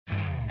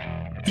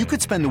You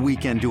could spend the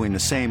weekend doing the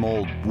same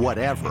old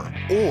whatever,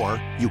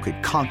 or you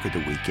could conquer the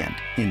weekend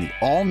in the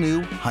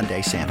all-new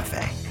Hyundai Santa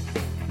Fe.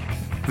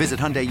 Visit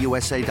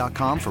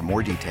HyundaiUSA.com for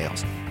more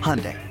details.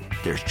 Hyundai,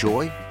 there's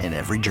joy in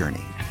every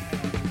journey.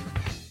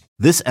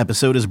 This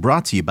episode is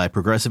brought to you by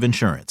Progressive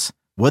Insurance.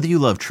 Whether you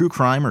love true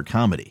crime or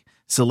comedy,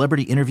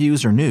 celebrity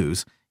interviews or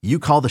news, you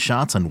call the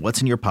shots on what's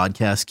in your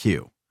podcast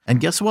queue. And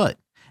guess what?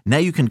 Now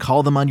you can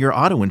call them on your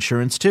auto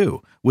insurance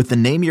too with the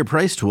Name Your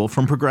Price tool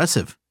from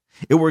Progressive.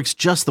 It works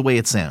just the way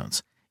it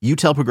sounds. You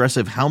tell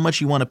Progressive how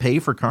much you want to pay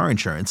for car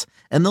insurance,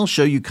 and they'll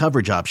show you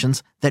coverage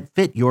options that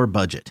fit your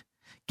budget.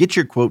 Get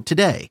your quote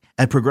today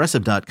at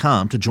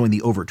Progressive.com to join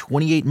the over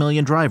 28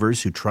 million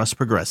drivers who trust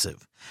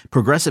Progressive.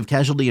 Progressive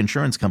Casualty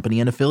Insurance Company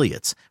and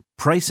Affiliates.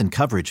 Price and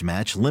coverage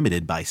match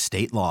limited by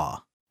state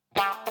law.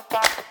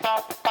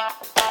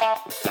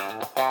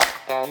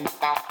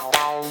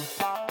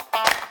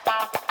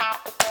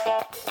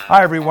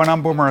 Hi everyone,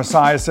 I'm Boomer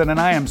Esiason, and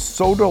I am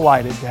so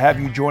delighted to have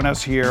you join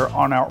us here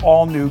on our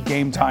all-new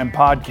Game Time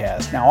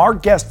podcast. Now, our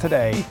guest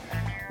today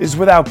is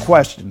without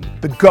question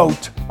the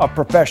GOAT of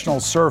professional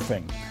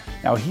surfing.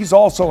 Now, he's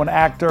also an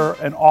actor,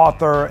 an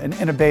author, an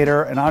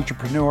innovator, an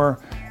entrepreneur,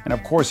 and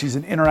of course, he's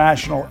an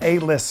international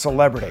A-list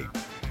celebrity.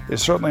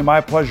 It's certainly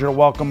my pleasure to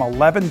welcome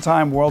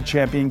 11-time world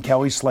champion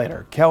Kelly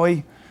Slater.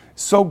 Kelly,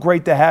 so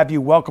great to have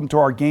you. Welcome to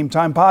our Game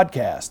Time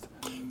podcast.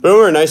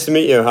 Boomer, nice to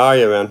meet you. How are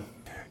you, man?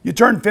 You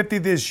turned 50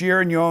 this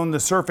year and you own the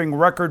surfing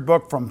record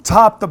book from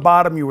top to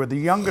bottom. You were the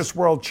youngest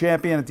world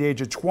champion at the age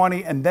of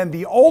 20 and then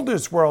the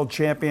oldest world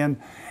champion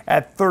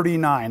at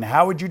 39.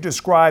 How would you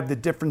describe the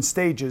different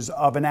stages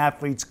of an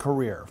athlete's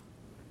career?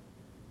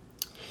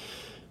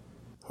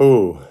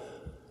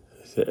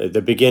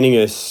 The beginning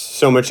is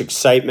so much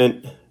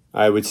excitement.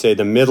 I would say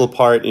the middle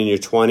part in your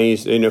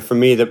 20s. For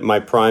me,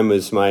 my prime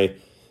was my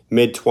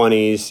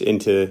mid-20s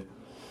into...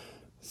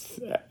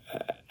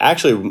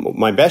 Actually,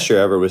 my best year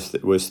ever was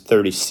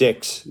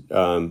 36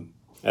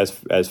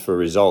 as for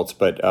results.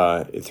 But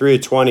through your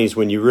 20s,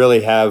 when you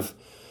really have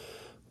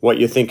what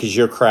you think is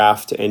your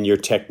craft and your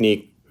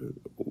technique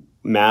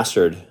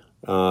mastered,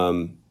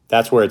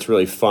 that's where it's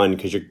really fun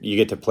because you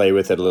get to play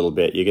with it a little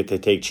bit. You get to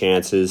take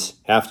chances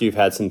after you've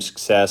had some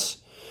success.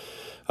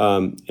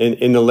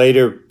 In the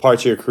later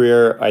parts of your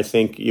career, I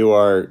think you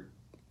are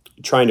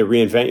trying to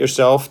reinvent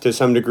yourself to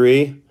some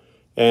degree.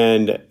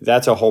 And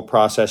that's a whole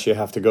process. You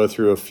have to go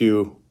through a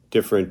few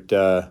different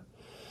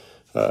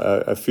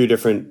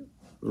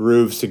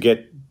roofs to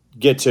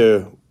get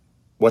to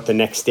what the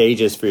next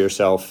stage is for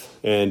yourself.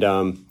 And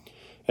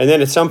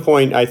then at some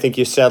point, I think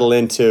you settle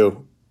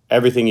into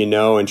everything you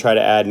know and try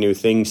to add new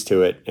things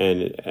to it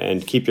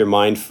and keep your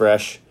mind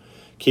fresh,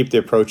 keep the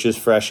approaches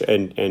fresh,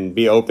 and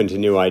be open to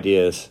new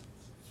ideas.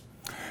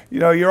 You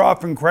know, you're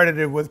often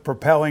credited with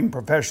propelling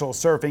professional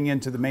surfing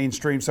into the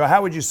mainstream. So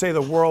how would you say the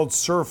World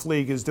Surf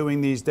League is doing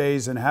these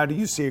days, and how do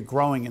you see it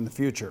growing in the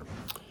future?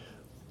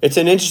 It's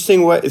an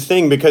interesting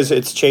thing because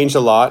it's changed a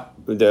lot.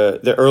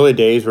 The early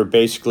days were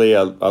basically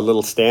a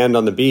little stand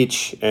on the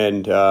beach,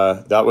 and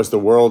that was the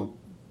world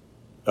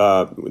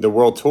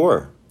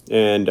tour.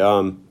 And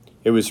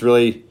it was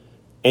really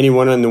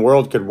anyone in the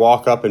world could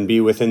walk up and be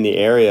within the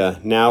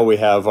area. Now we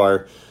have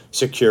our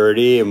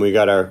security, and we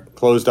got our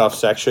closed off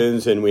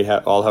sections, and we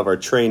all have our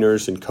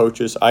trainers and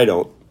coaches. I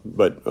don't,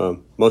 but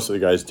most of the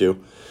guys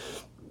do.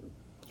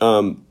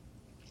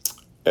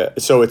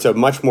 So it's a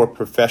much more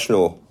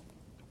professional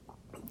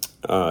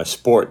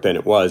sport than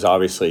it was.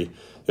 Obviously,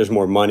 there's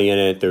more money in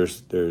it.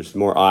 There's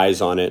more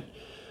eyes on it,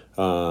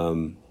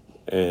 and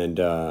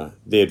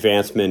the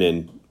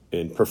advancement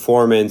in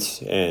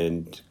performance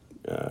and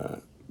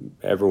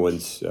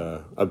everyone's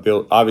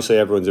obviously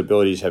everyone's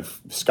abilities have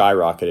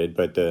skyrocketed,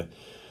 but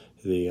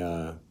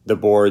the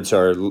boards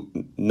are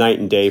night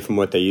and day from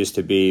what they used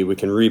to be. We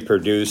can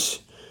reproduce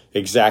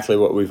exactly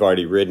what we've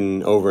already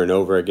ridden over and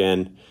over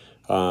again.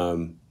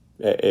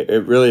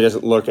 It really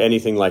doesn't look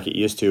anything like it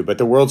used to. But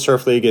the World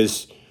Surf League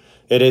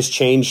has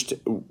changed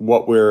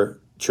what we're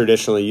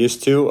traditionally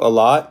used to a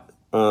lot.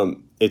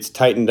 It's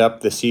tightened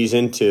up the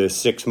season to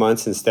 6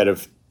 months instead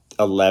of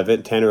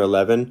 10 or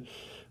 11.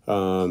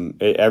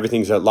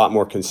 Everything's a lot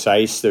more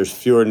concise. There's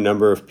fewer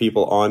number of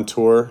people on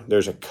tour.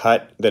 There's a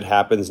cut that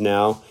happens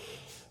now.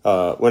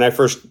 When I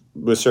first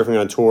was surfing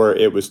on tour,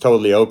 it was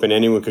totally open.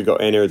 Anyone could go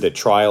enter the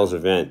trials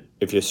event.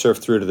 If you surf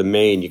through to the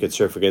main, you could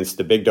surf against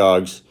the big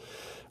dogs.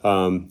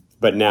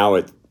 But now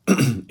it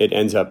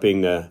ends up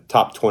being the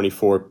top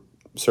 24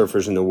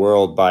 surfers in the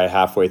world by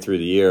halfway through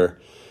the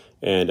year.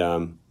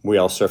 And we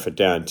all surf it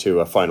down to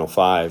a final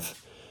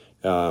five.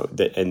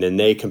 And then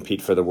they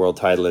compete for the world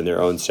title in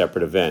their own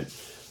separate event.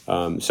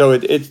 So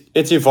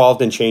it's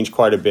evolved and changed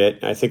quite a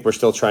bit. I think we're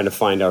still trying to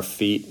find our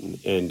feet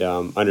and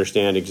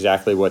understand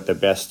exactly what the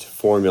best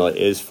formula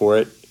is for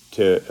it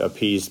to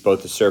appease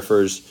both the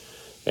surfers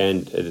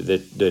and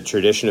the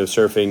tradition of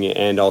surfing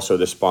and also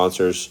the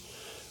sponsors.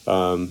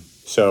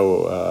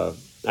 So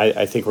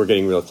I think we're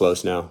getting real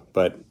close now.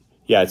 But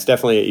yeah, it's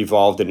definitely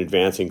evolved and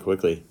advancing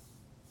quickly.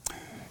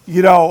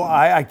 You know,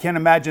 I can't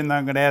imagine that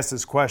I'm going to ask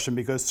this question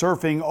because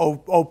surfing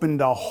opened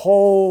a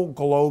whole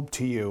globe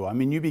to you. I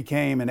mean, you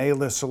became an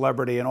A-list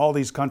celebrity in all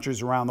these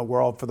countries around the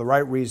world for the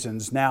right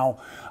reasons. Now,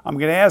 I'm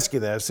going to ask you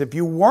this. If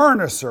you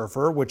weren't a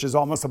surfer, which is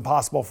almost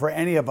impossible for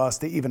any of us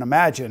to even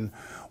imagine,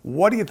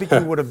 what do you think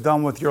you would have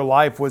done with your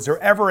life? Was there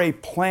ever a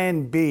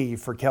plan B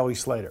for Kelly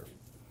Slater?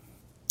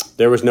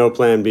 There was no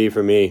plan B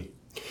for me.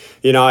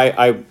 You know,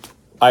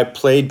 I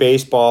played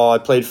baseball. I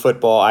played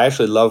football. I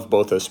actually loved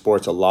both those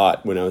sports a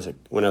lot. When I was a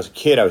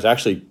kid, I was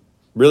actually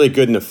really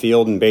good in the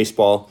field in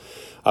baseball.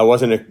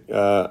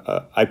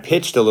 I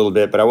pitched a little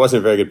bit, but I wasn't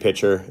a very good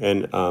pitcher,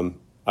 and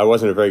I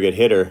wasn't a very good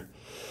hitter.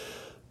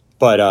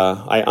 But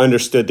I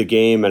understood the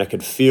game, and I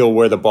could feel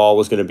where the ball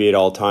was going to be at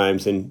all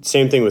times. And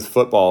same thing with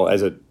football.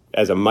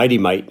 As a mighty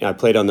mite, I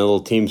played on the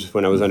little teams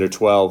when I was under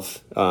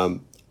 12.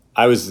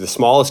 I was the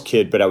smallest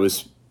kid, but I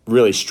was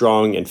really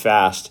strong and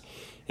fast.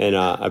 And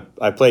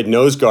I played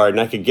nose guard, and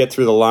I could get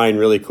through the line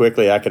really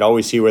quickly. I could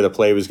always see where the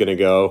play was going to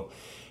go.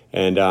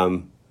 And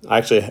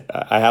I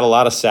had a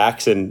lot of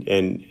sacks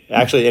and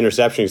actually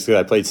interceptions because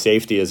I played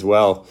safety as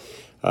well.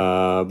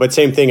 But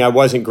same thing, I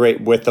wasn't great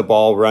with the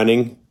ball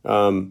running.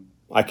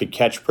 I could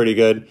catch pretty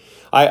good.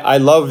 I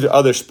loved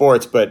other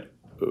sports, but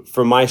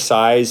for my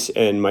size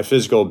and my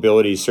physical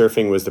ability,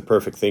 surfing was the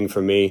perfect thing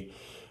for me.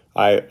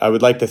 I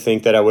would like to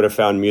think that I would have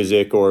found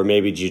music or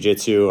maybe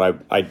jiu-jitsu.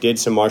 I did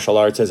some martial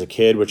arts as a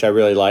kid, which I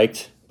really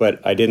liked, but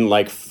I didn't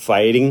like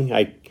fighting.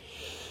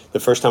 The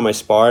first time I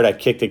sparred, I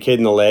kicked a kid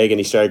in the leg and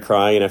he started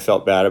crying and I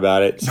felt bad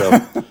about it. So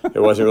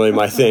it wasn't really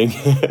my thing.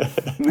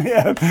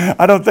 Yeah,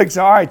 I don't think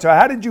so. All right, so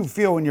how did you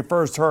feel when you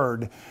first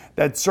heard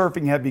that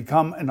surfing had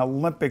become an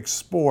Olympic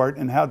sport,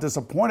 and how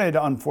disappointed,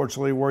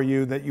 unfortunately, were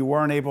you that you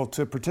weren't able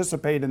to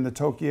participate in the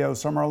Tokyo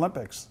Summer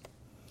Olympics?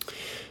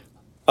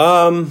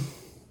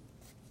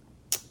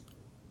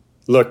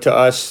 Look, to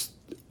us,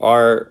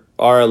 our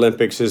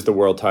Olympics is the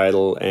world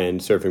title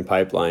and surfing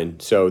pipeline.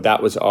 So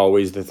that was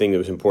always the thing that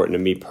was important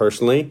to me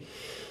personally.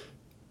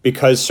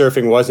 Because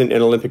surfing wasn't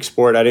an Olympic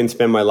sport, I didn't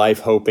spend my life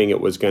hoping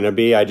it was going to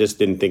be. I just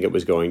didn't think it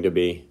was going to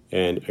be.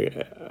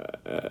 And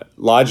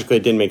logically,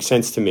 it didn't make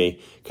sense to me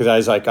because I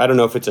was like, I don't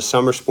know if it's a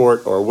summer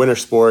sport or a winter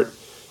sport.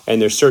 And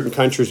there's certain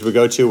countries we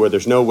go to where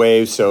there's no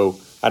waves, so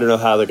I don't know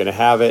how they're going to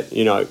have it.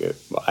 You know,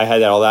 I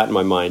had all that in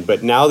my mind.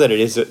 But now that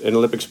it is an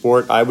Olympic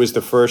sport, I was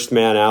the first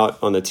man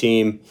out on the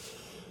team.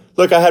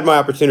 Look, I had my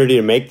opportunity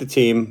to make the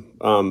team.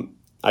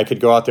 I could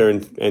go out there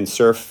and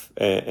surf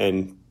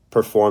and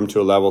perform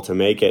to a level to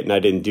make it, and I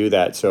didn't do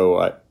that. So,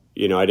 I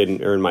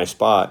didn't earn my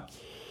spot.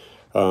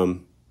 There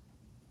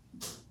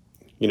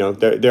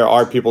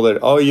are people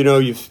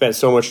that, you've spent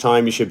so much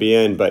time, you should be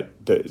in,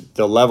 but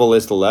the level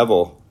is the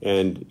level.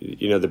 And,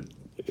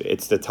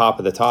 it's the top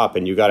of the top,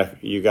 and you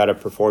gotta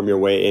perform your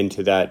way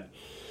into that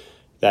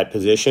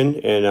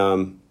position.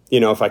 And,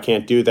 if I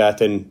can't do that,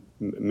 then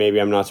maybe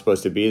I'm not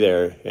supposed to be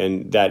there.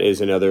 And that is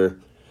another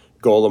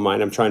goal of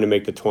mine. I'm trying to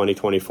make the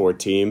 2024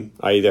 team.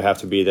 I either have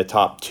to be the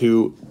top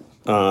 2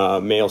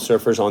 male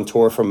surfers on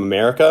tour from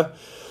America,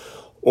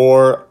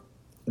 or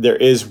there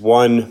is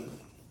one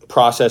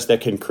process that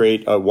can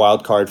create a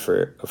wild card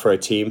for a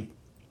team.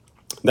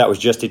 That was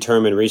just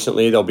determined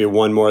recently. There'll be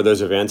one more of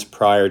those events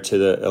prior to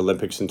the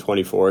Olympics in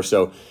 24.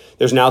 So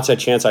there's an outside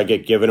chance I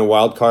get given a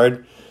wild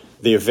card.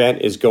 The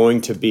event is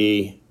going to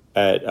be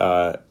at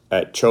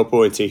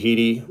Chopo in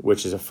Tahiti,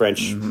 which is a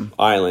French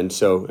island.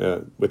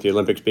 So with the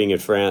Olympics being in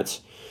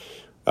France,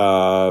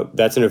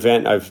 that's an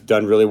event I've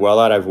done really well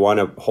at. I've won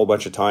a whole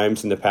bunch of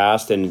times in the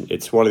past, and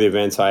it's one of the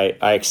events I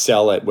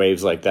excel at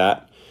waves like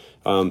that.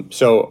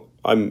 So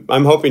I'm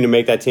hoping to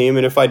make that team,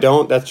 and if I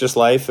don't, that's just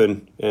life,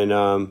 and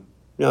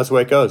that's the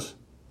way it goes.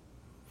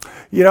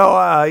 You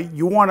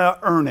want to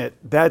earn it.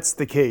 That's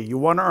the key. You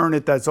want to earn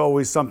it. That's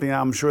always something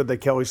I'm sure that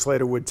Kelly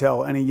Slater would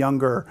tell any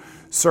younger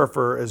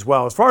surfer as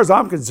well. As far as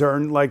I'm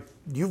concerned,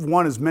 you've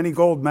won as many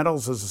gold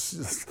medals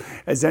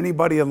as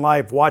anybody in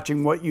life,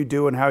 watching what you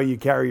do and how you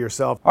carry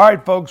yourself. All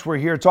right, folks, we're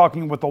here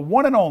talking with the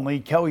one and only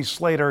Kelly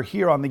Slater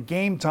here on the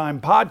Game Time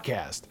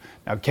podcast.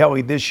 Now,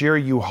 Kelly, this year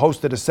you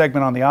hosted a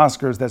segment on the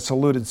Oscars that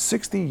saluted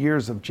 60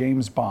 years of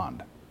James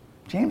Bond.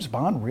 James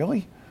Bond,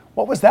 really?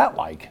 What was that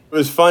like? It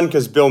was fun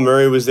because Bill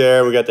Murray was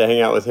there. We got to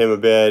hang out with him a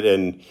bit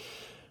and,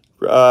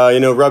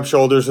 rub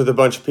shoulders with a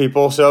bunch of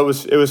people. So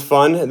it was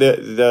fun.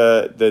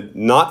 The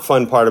not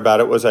fun part about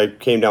it was I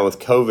came down with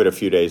COVID a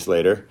few days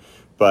later,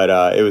 but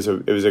it was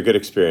a good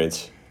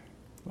experience.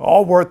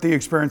 All worth the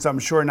experience, I'm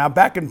sure. Now,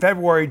 back in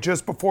February,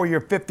 just before your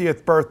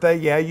 50th birthday,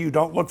 yeah, you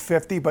don't look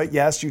 50, but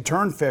yes, you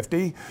turned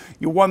 50.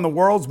 You won the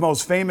world's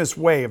most famous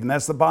wave, and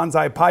that's the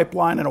Banzai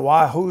Pipeline in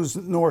Oahu's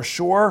North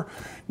Shore.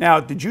 Now,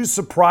 did you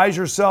surprise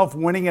yourself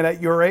winning it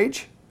at your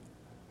age?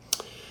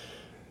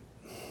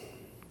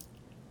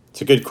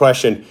 It's a good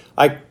question.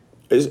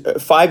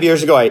 5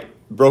 years ago, I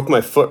broke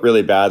my foot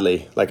really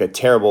badly, like a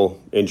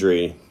terrible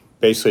injury.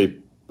 Basically,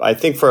 I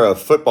think for a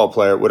football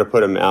player, it would have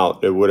put them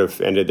out. It would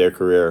have ended their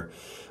career.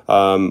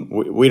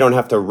 We don't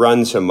have to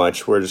run so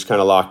much. We're just kind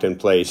of locked in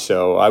place.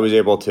 So I was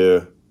able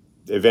to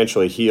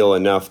eventually heal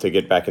enough to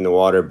get back in the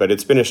water. But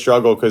it's been a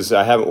struggle because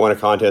I haven't won a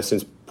contest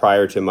since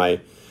prior to my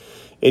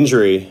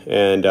injury,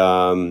 and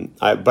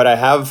I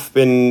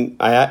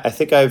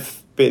think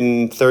I've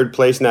been third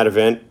place in that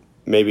event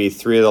maybe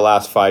 3 of the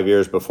last 5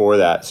 years before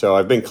that. So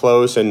I've been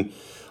close, and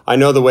I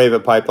know the wave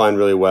at Pipeline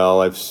really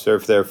well. I've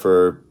surfed there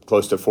for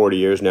close to 40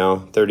 years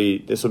now.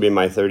 This will be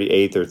my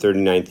 38th or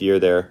 39th year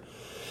there,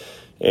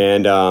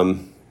 and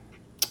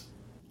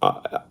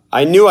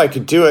I knew I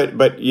could do it,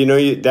 but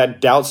that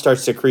doubt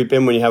starts to creep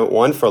in when you haven't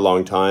won for a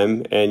long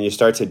time, and you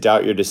start to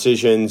doubt your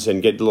decisions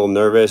and get a little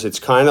nervous. It's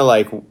kind of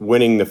like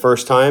winning the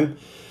first time.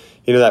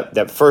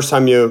 That first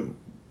time you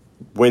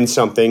win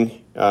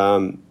something,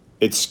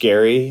 it's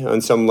scary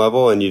on some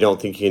level, and you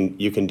don't think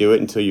you can do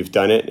it until you've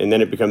done it, and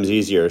then it becomes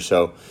easier.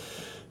 So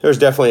there's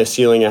definitely a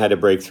ceiling I had to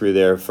break through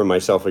there for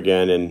myself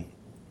again, and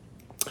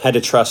had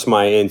to trust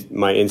my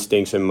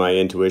instincts and my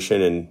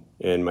intuition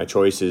and my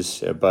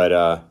choices.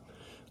 But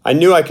I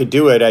knew I could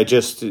do it. I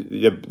just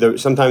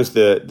sometimes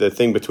the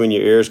thing between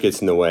your ears gets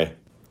in the way.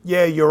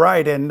 Yeah, you're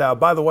right. And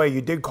by the way,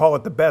 you did call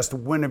it the best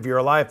win of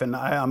your life, and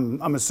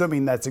I'm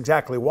assuming that's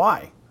exactly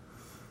why.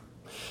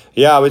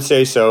 Yeah, I would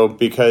say so,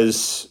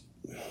 because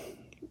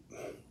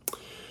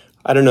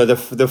I don't know,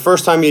 the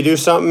first time you do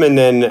something, and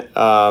then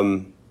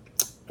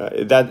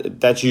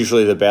that's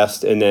usually the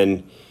best, and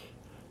then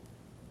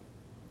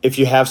if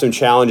you have some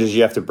challenges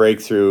you have to break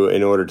through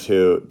in order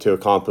to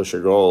accomplish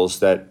your goals,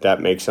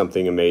 that makes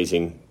something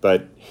amazing.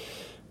 But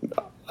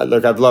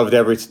look, I've loved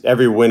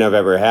every win I've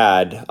ever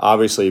had,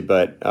 obviously,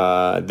 but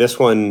this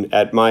one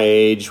at my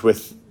age,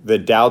 with the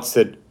doubts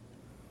that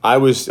I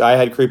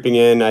had creeping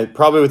in,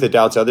 probably with the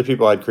doubts other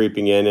people had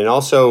creeping in, and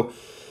also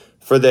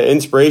for the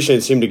inspiration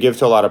it seemed to give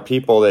to a lot of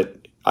people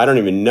that I don't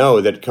even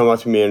know, that come up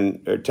to me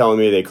and are telling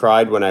me they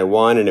cried when I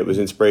won, and it was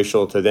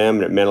inspirational to them,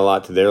 and it meant a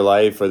lot to their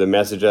life, or the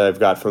message I've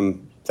got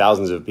from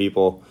thousands of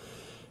people.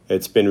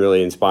 It's been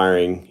really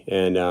inspiring,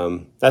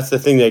 and that's the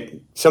thing that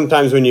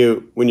sometimes when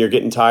you're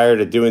getting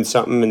tired of doing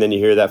something, and then you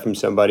hear that from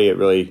somebody, it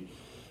really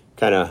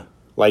kind of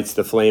lights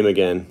the flame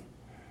again.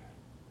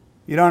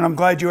 And I'm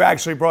glad you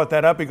actually brought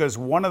that up, because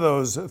one of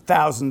those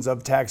thousands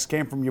of texts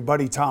came from your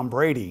buddy Tom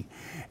Brady,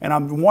 and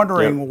I'm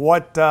wondering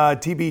what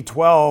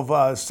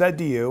TB12 said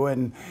to you,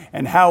 and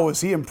how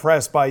was he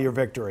impressed by your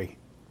victory?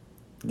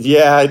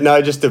 Yeah,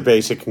 no, just a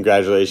basic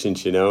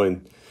congratulations,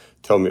 and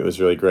told me it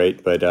was really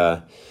great. But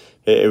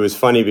it was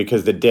funny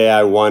because the day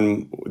I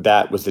won,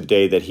 that was the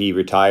day that he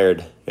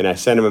retired. And I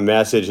sent him a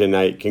message and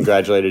I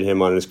congratulated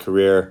him on his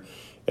career.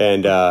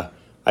 And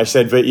I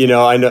said, but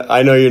I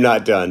know you're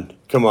not done.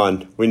 Come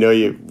on, we know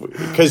you.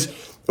 Because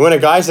when a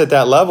guy's at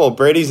that level,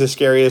 Brady's the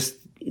scariest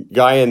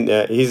guy,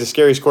 and he's the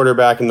scariest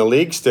quarterback in the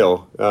league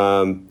still.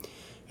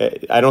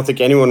 I don't think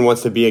anyone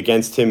wants to be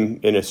against him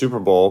in a Super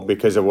Bowl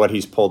because of what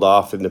he's pulled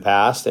off in the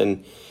past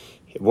and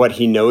what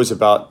he knows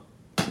about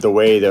the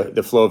way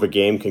the flow of a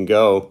game can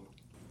go.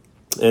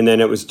 And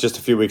then it was just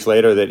a few weeks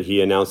later that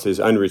he announced his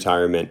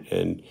unretirement.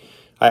 And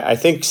I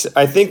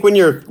think when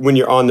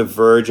you're on the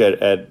verge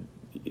at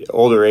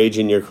older age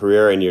in your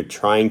career and you're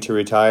trying to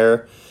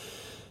retire,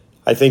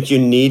 I think you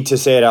need to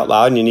say it out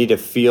loud, and you need to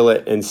feel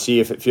it and see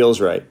if it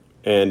feels right.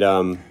 And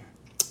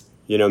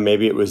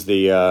maybe it was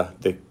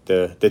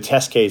the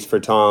test case for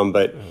Tom,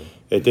 but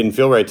it didn't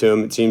feel right to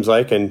him, it seems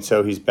like, and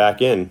so he's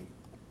back in.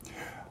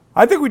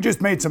 I think we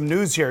just made some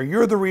news here.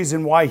 You're the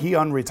reason why he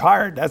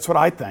unretired. That's what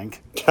I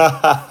think.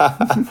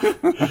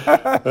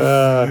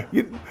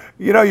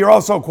 You're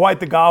also quite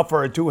the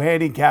golfer, a 2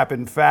 handicap,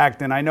 in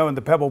fact. And I know in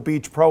the Pebble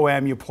Beach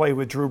Pro-Am you play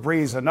with Drew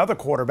Brees, another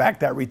quarterback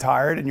that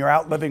retired, and you're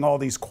outliving all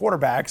these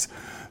quarterbacks.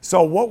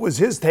 So what was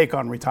his take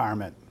on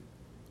retirement?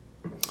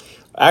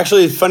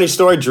 Actually, funny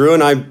story, Drew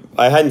and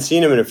I hadn't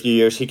seen him in a few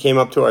years. He came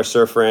up to our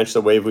surf ranch,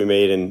 the wave we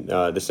made in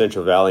the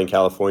Central Valley in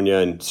California,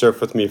 and surfed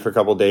with me for a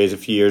couple of days a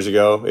few years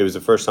ago. It was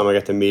the first time I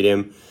got to meet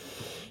him.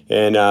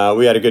 And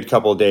we had a good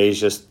couple of days,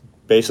 just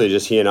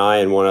he and I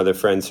and one other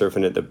friend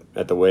surfing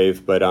at the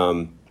wave. But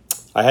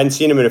I hadn't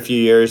seen him in a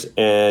few years,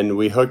 and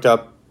we hooked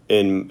up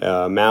in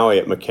Maui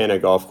at McKenna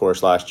Golf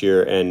Course last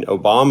year, and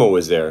Obama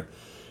was there.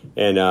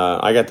 And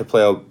I got to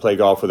play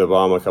golf with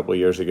Obama a couple of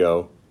years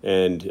ago.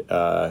 And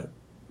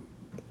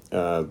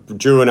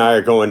Drew and I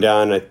are going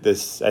down at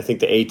this, I think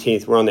the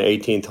 18th, we're on the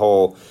 18th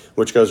hole,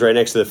 which goes right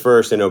next to the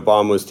first, and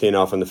Obama was teeing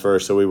off on the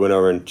first, so we went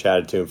over and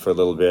chatted to him for a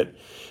little bit.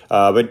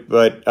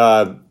 But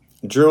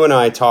Drew and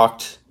I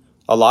talked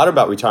a lot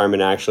about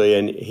retirement, actually,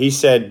 and he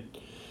said,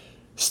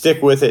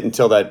 stick with it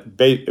until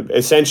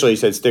essentially he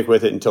said, stick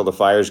with it until the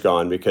fire's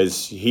gone,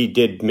 because he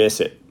did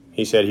miss it.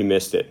 He said he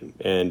missed it.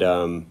 And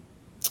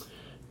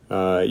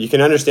you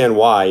can understand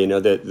why,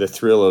 the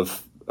thrill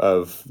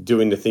of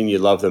doing the thing you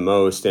love the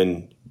most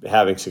and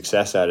having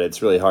success at it,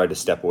 it's really hard to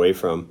step away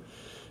from.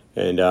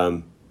 And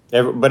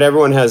but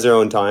everyone has their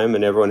own time,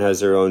 and everyone has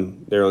their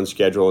own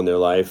schedule in their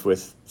life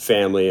with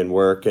family and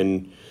work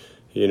and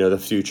the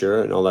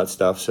future and all that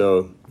stuff.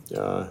 So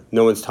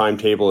no one's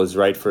timetable is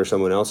right for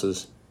someone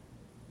else's.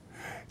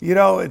 You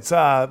know, it's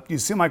you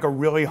seem like a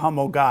really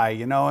humble guy,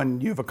 you know,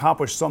 and you've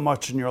accomplished so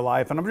much in your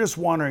life. And I'm just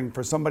wondering,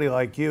 for somebody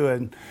like you,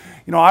 and,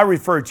 you know, I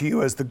refer to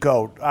you as the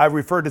GOAT. I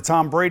refer to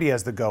Tom Brady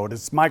as the GOAT.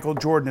 It's Michael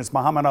Jordan, it's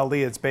Muhammad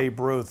Ali, it's Babe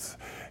Ruth.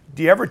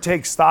 Do you ever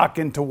take stock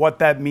into what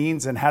that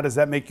means, and how does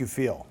that make you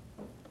feel?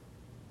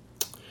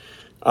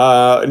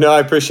 No, I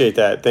appreciate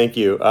that. Thank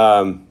you.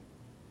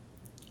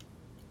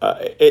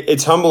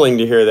 It's humbling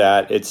to hear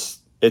that.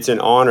 It's an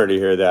honor to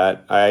hear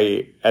that.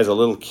 As a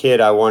little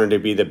kid, I wanted to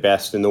be the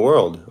best in the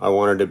world. I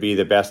wanted to be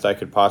the best I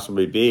could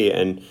possibly be.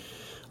 And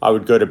I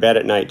would go to bed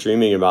at night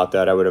dreaming about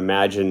that. I would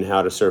imagine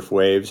how to surf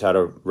waves, how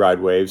to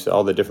ride waves,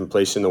 all the different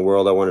places in the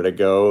world I wanted to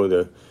go,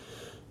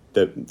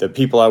 the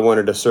people I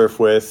wanted to surf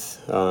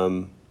with,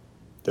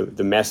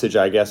 the message,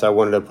 I guess, I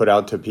wanted to put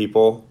out to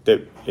people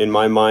that in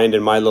my mind,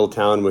 in my little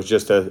town, was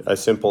just a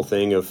simple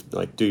thing of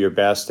like, do your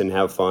best and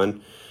have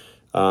fun.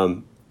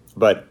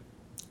 But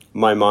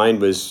my mind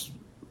was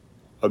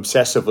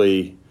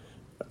obsessively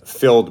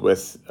filled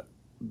with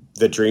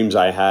the dreams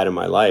I had in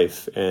my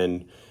life.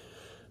 And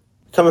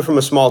coming from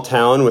a small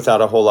town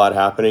without a whole lot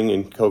happening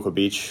in Cocoa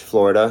Beach,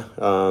 Florida,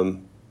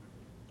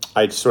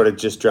 I sort of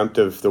just dreamt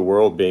of the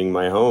world being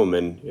my home,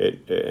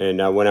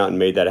 and I went out and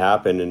made that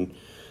happen. And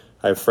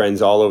I have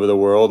friends all over the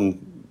world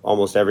in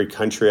almost every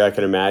country I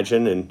can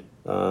imagine. And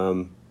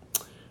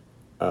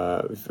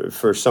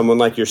for someone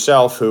like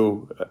yourself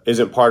who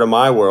isn't part of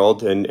my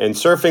world, and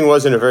surfing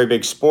wasn't a very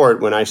big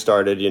sport when I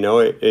started, you know,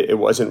 it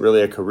wasn't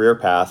really a career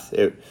path.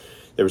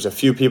 There was a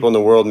few people in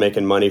the world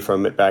making money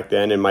from it back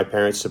then, and my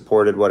parents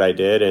supported what I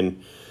did,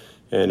 and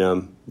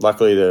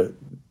luckily the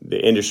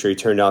industry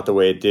turned out the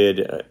way it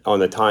did on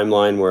the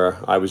timeline where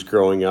I was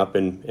growing up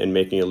and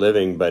making a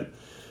living. But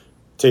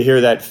to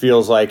hear that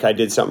feels like I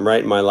did something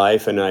right in my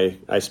life, and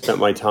I spent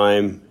my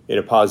time in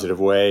a positive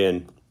way,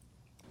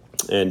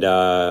 and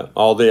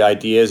all the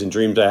ideas and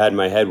dreams I had in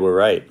my head were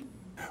right.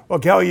 Well,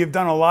 Kelly, you've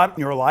done a lot in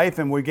your life,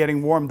 and we're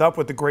getting warmed up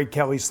with the great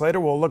Kelly Slater.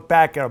 We'll look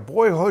back at a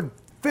boyhood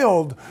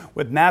filled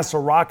with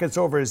NASA rockets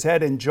over his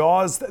head and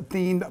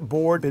Jaws-themed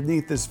board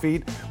beneath his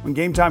feet when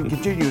Game Time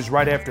continues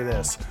right after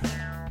this.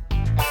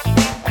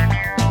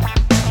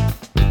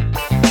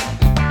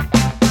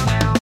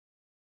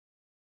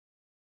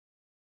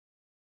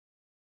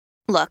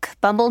 Look,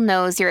 Bumble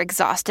knows you're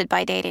exhausted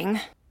by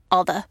dating.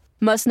 All the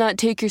must not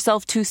take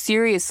yourself too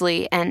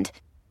seriously, and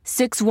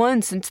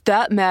 6'1" since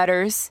that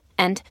matters,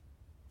 and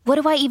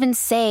what do I even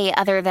say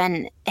other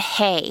than,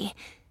 hey?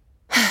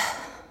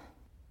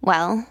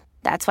 Well,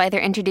 that's why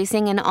they're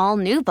introducing an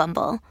all-new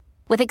Bumble,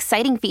 with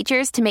exciting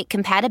features to make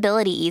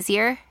compatibility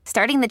easier,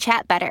 starting the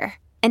chat better,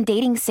 and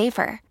dating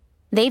safer.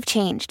 They've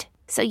changed,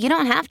 so you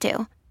don't have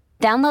to.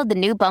 Download the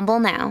new Bumble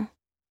now.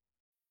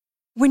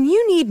 When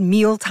you need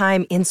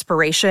mealtime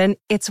inspiration,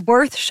 it's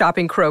worth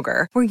shopping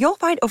Kroger, where you'll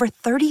find over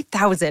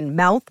 30,000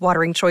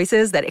 mouth-watering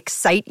choices that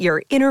excite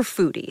your inner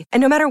foodie. And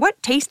no matter what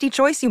tasty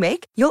choice you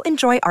make, you'll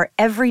enjoy our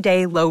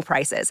everyday low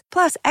prices,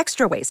 plus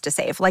extra ways to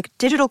save, like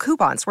digital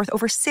coupons worth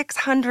over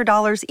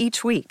 $600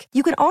 each week.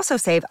 You can also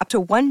save up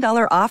to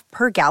 $1 off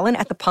per gallon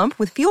at the pump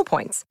with fuel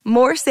points.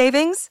 More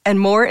savings and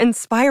more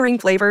inspiring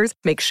flavors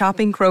make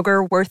shopping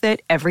Kroger worth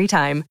it every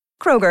time.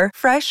 Kroger,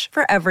 fresh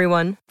for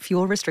everyone.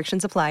 Fuel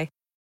restrictions apply.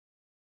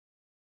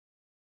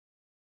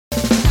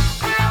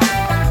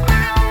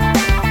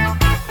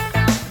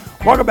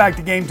 Welcome back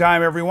to Game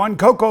Time, everyone.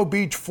 Cocoa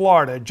Beach,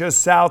 Florida,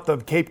 just south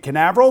of Cape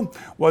Canaveral,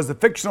 was the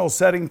fictional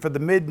setting for the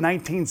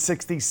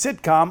mid-1960s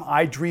sitcom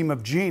I Dream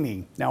of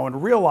Jeannie. Now,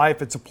 in real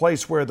life, it's a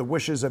place where the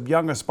wishes of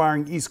young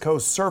aspiring East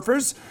Coast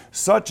surfers,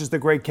 such as the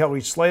great Kelly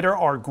Slater,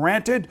 are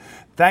granted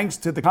thanks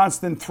to the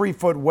constant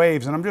 3-foot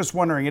waves. And I'm just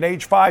wondering, at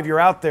age 5,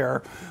 you're out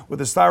there with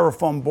a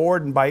styrofoam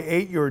board, and by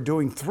 8, you're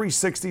doing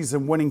 360s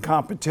and winning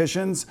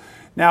competitions.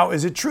 Now,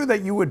 is it true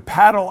that you would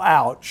paddle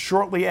out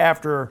shortly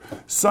after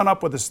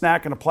sunup with a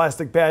snack in a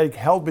plastic bag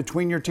held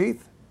between your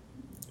teeth?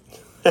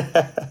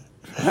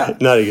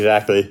 Not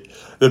exactly.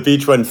 The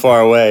beach wasn't far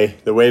away.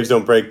 The waves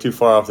don't break too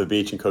far off the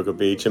beach in Cocoa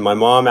Beach. And my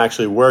mom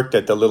actually worked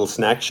at the little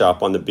snack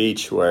shop on the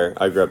beach where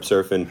I grew up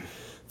surfing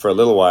for a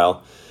little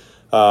while.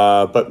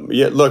 But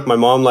yeah, look, my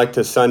mom liked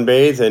to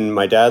sunbathe, and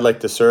my dad liked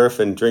to surf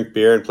and drink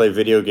beer and play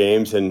video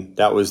games. And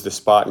that was the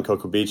spot in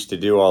Cocoa Beach to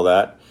do all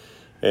that.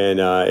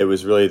 And it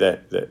was really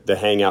the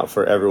hangout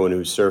for everyone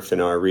who surfed in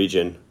our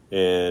region.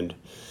 And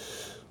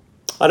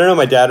I don't know,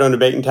 my dad owned a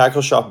bait and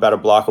tackle shop about a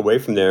block away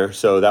from there.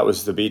 So that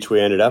was the beach we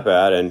ended up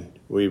at. And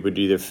we would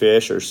either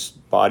fish or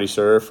body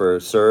surf or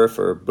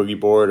boogie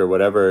board or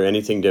whatever,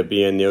 anything to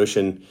be in the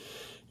ocean.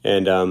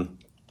 And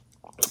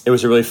it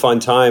was a really fun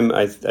time.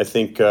 I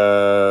think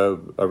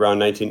around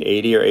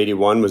 1980 or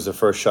 81 was the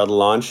first shuttle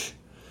launch.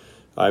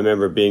 I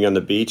remember being on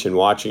the beach and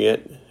watching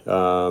it.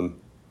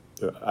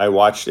 I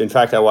watched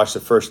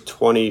the first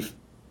 20,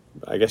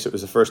 I guess it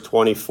was the first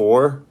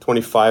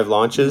 25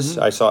 launches.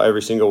 Mm-hmm. I saw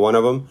every single one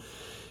of them.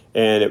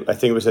 And I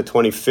think it was the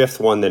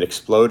 25th one that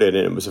exploded.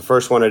 And it was the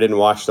first one I didn't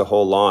watch the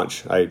whole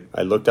launch. I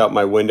looked out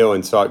my window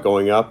and saw it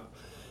going up,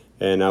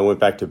 and I went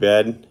back to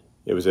bed.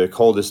 It was the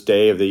coldest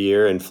day of the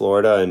year in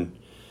Florida. And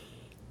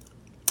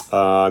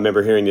I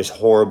remember hearing this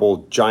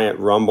horrible giant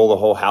rumble, the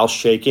whole house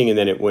shaking, and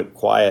then it went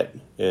quiet.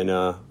 And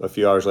a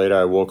few hours later,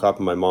 I woke up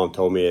and my mom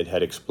told me it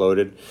had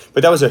exploded.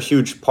 But that was a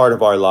huge part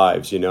of our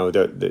lives. You know,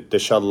 the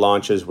shuttle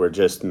launches were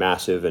just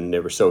massive, and they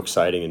were so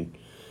exciting, and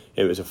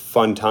it was a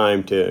fun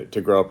time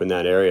to grow up in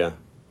that area.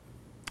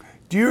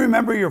 Do you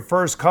remember your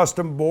first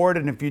custom board?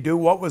 And if you do,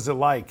 what was it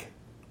like?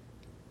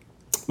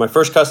 My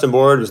first custom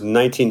board was in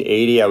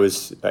 1980. I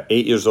was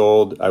 8 years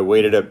old. I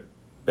waited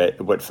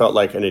what felt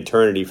like an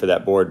eternity for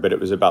that board, but it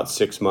was about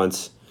 6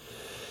 months.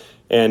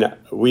 And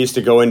we used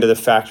to go into the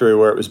factory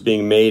where it was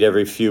being made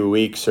every few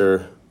weeks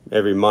or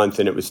every month,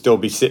 and it would still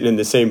be sitting in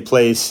the same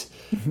place,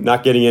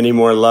 not getting any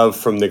more love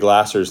from the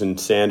glassers and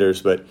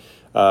sanders. But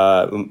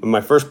my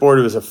first board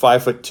was a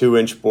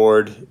 5'2"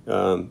 board.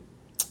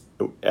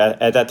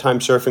 At that time,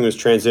 surfing was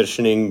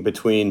transitioning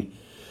between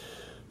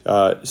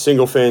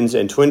single fins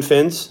and twin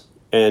fins,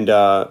 and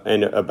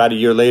about a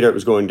year later, it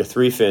was going to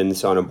 3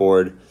 fins on a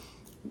board.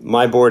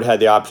 My board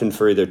had the option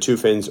for either 2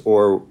 fins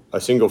or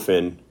a single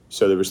fin.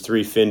 So there was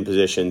 3 fin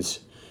positions,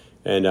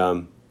 and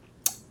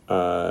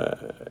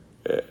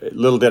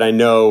little did I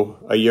know,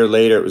 a year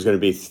later it was going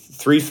to be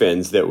 3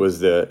 fins. That was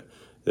the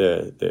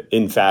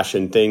in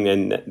fashion thing,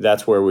 and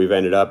that's where we've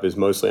ended up, is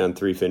mostly on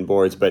 3 fin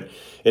boards. But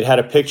it had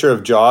a picture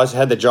of Jaws. It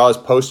had the Jaws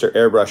poster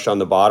airbrushed on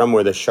the bottom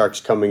where the shark's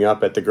coming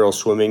up at the girl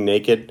swimming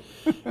naked.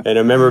 And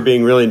I remember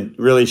being really,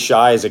 really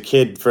shy as a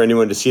kid for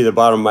anyone to see the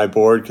bottom of my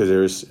board because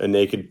there was a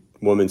naked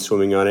woman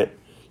swimming on it.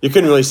 You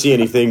couldn't really see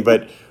anything,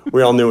 but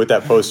we all knew what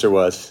that poster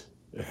was.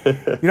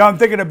 I'm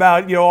thinking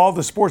about, all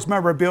the sports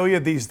memorabilia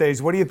these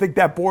days. What do you think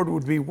that board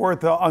would be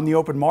worth on the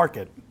open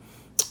market?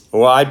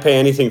 Well, I'd pay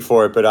anything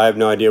for it, but I have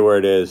no idea where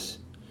it is.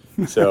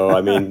 So,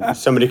 I mean,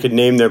 somebody could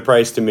name their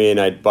price to me and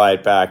I'd buy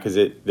it back, because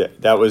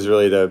that was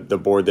really the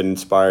board that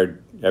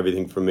inspired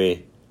everything for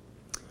me.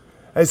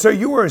 And so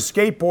you were a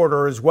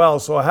skateboarder as well.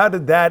 So how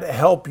did that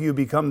help you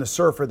become the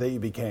surfer that you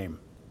became?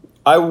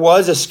 I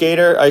was a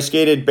skater. I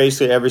skated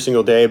basically every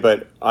single day,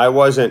 but I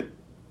wasn't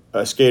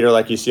a skater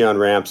like you see on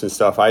ramps and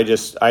stuff. I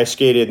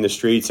skated in the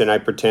streets and I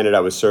pretended I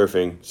was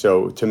surfing.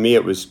 So to me,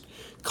 it was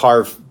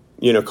carving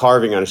on a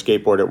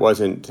skateboard. It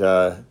wasn't,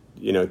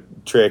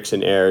 tricks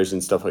and airs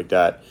and stuff like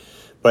that.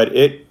 But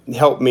it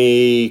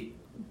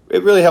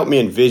really helped me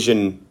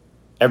envision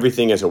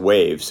everything as a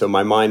wave. So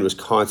my mind was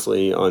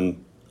constantly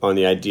on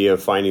the idea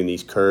of finding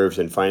these curves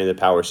and finding the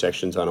power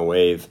sections on a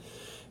wave.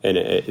 And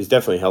it's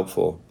definitely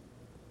helpful.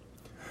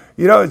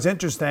 It's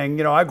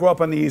interesting. I grew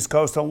up on the East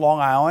Coast on Long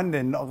Island,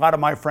 and a lot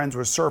of my friends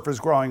were surfers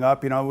growing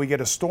up. We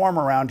get a storm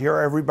around here.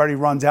 Everybody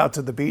runs out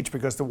to the beach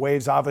because the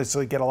waves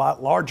obviously get a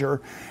lot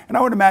larger. And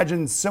I would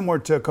imagine similar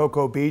to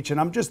Cocoa Beach. And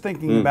I'm just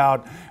thinking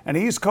about an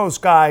East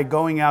Coast guy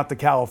going out to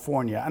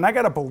California. And I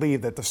got to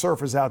believe that the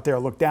surfers out there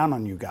look down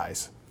on you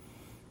guys.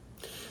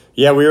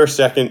 Yeah, we were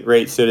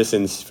second-rate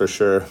citizens for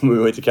sure when we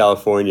went to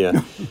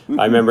California.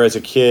 I remember as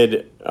a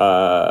kid,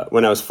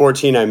 when I was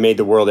 14, I made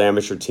the world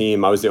amateur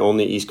team. I was the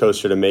only East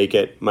Coaster to make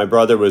it. My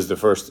brother was the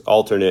first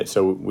alternate,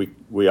 so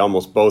we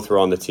almost both were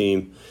on the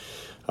team.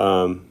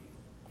 Sorry,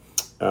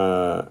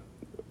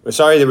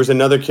 there was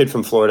another kid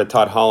from Florida,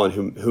 Todd Holland,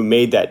 who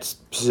made that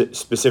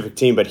specific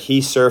team, but he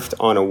surfed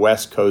on a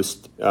West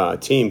Coast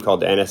team called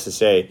the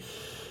NSSA.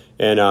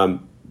 And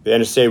the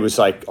NSA was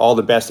like all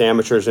the best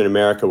amateurs in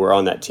America were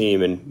on that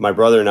team, and my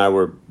brother and I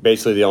were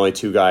basically the only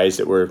 2 guys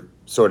that were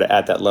sort of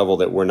at that level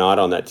that were not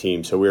on that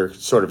team. So we were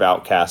sort of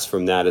outcasts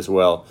from that as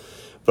well.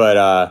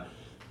 But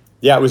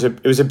it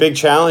was a big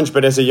challenge.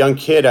 But as a young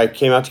kid, I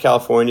came out to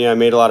California. I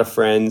made a lot of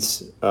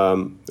friends.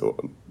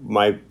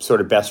 My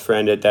sort of best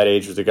friend at that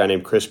age was a guy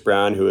named Chris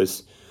Brown, who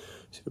has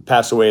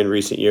passed away in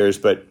recent years.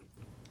 But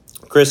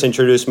Chris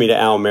introduced me to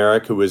Al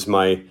Merrick, who was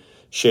my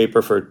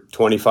shaper for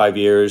 25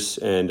 years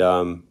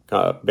and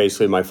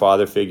basically my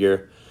father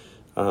figure.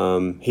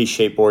 He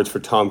shaped boards for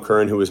Tom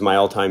Curran, who was my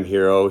all-time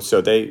hero.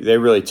 So they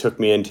really took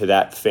me into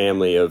that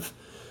family of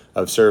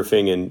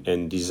surfing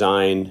and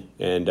design,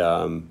 and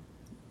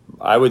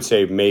I would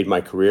say made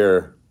my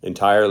career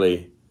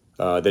entirely.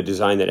 The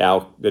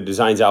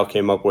designs Al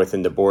came up with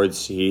and the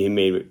boards he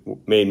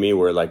made me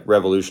were like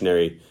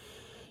revolutionary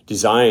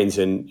designs,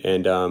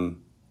 and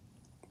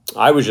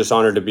I was just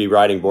honored to be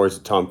riding boards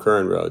that Tom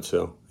Curran rode,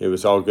 so it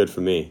was all good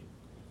for me.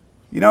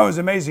 It was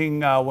amazing.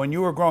 When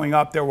you were growing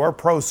up, there were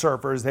pro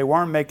surfers. They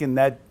weren't making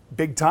that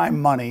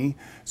big-time money.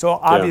 So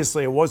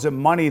obviously it wasn't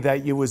money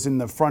that was in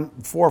the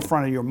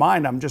forefront of your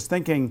mind. I'm just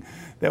thinking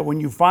that when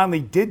you finally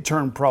did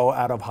turn pro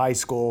out of high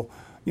school,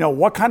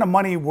 what kind of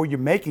money were you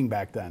making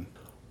back then?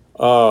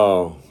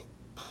 Oh,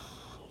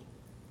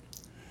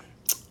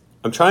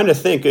 I'm trying to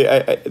think.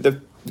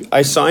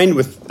 I signed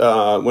with,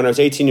 when I was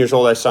 18 years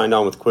old, I signed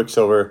on with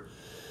Quiksilver,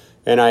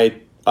 and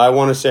I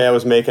want to say I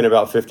was making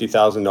about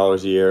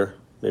 $50,000 a year,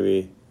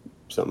 maybe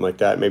something like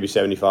that, maybe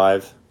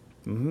 75.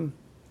 Mm-hmm.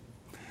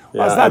 Yeah,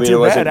 well, it's not too it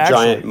wasn't bad,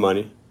 giant actually.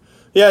 money.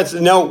 Yeah,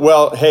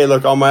 well, hey,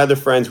 look, all my other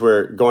friends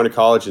were going to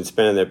college and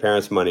spending their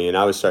parents' money, and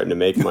I was starting to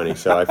make money,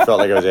 so I felt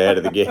like I was ahead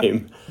of the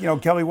game. You know,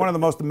 Kelly, one of the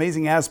most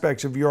amazing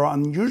aspects of your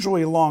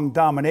unusually long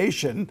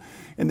domination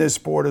in this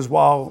sport is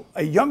while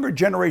a younger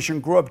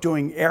generation grew up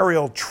doing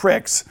aerial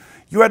tricks,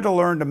 you had to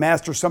learn to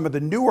master some of the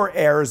newer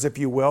airs, if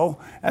you will,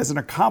 as an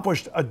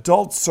accomplished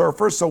adult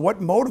surfer. So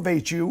what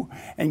motivates you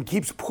and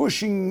keeps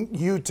pushing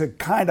you to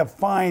kind of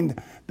find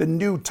the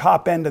new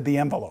top end of the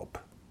envelope?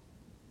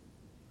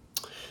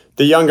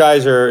 The young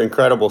guys are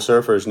incredible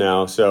surfers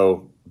now.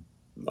 So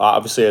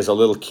obviously as a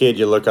little kid,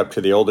 you look up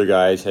to the older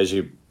guys. As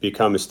you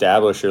become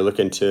established, you're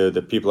looking to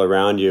the people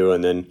around you.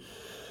 And then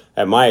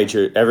at my age,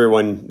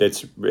 everyone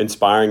that's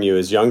inspiring you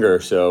is younger.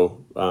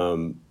 So,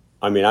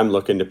 I'm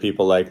looking to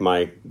people like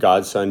my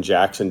godson,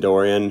 Jackson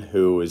Dorian,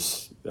 who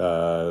was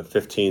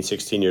 15,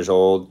 16 years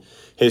old.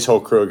 His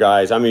whole crew of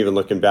guys, I'm even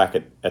looking back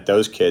at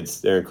those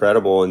kids. They're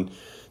incredible. And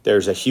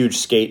there's a huge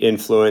skate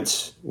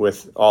influence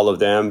with all of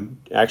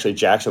them. Actually,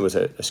 Jackson was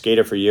a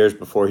skater for years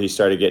before he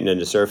started getting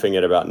into surfing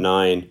at about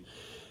 9.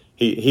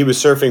 He was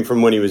surfing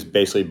from when he was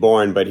basically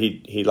born, but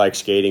he liked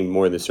skating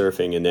more than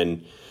surfing. And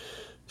then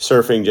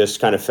surfing just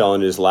kind of fell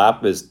in his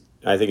lap.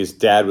 I think his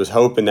dad was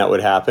hoping that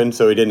would happen,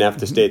 so he didn't have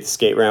to stay at the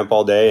skate ramp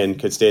all day and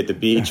could stay at the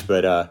beach.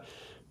 But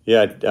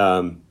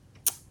and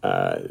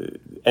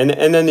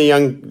then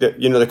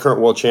the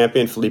current world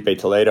champion Felipe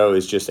Toledo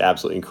is just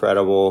absolutely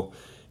incredible.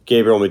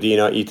 Gabriel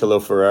Medina, Italo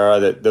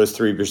Ferreira, those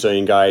 3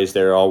 Brazilian guys,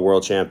 they're all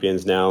world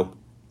champions now.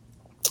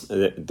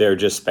 They're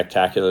just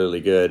spectacularly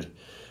good.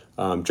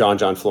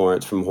 John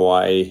Florence from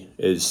Hawaii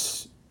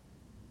is,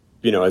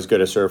 as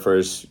good a surfer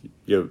as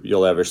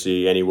you'll ever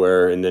see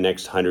anywhere in the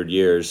next 100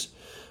 years.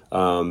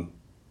 And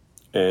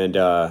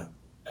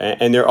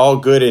they're all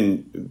good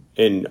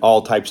in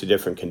all types of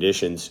different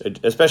conditions,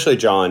 especially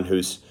John,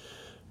 who's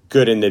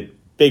good in the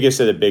biggest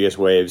of the biggest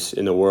waves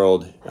in the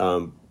world,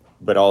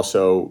 but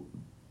also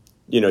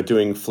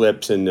doing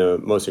flips and the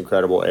most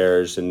incredible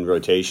airs and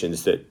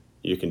rotations that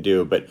you can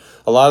do. But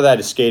a lot of that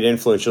is skate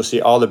influence. You'll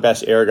see all the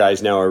best air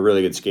guys now are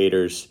really good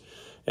skaters.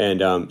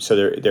 And so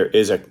there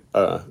is a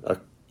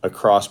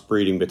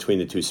crossbreeding between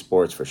the two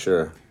sports for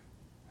sure.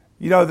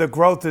 The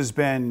growth has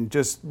been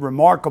just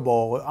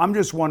remarkable. I'm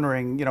just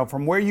wondering,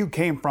 from where you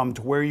came from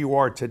to where you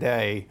are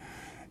today,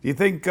 do you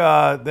think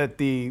that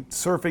the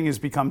surfing has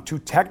become too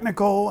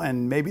technical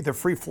and maybe the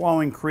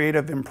free-flowing,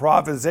 creative,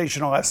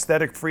 improvisational,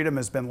 aesthetic freedom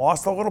has been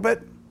lost a little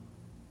bit?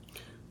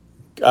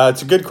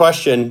 It's a good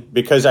question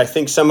because I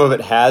think some of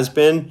it has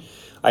been.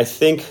 I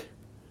think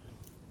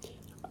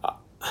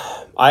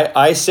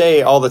I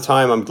say all the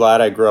time I'm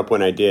glad I grew up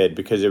when I did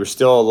because there was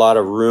still a lot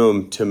of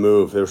room to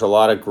move. There was a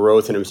lot of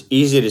growth and it was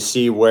easy to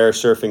see where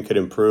surfing could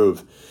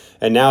improve.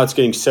 And now it's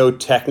getting so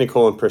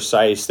technical and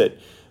precise that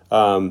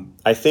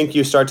I think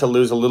you start to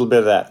lose a little bit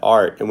of that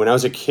art. And when I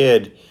was a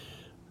kid,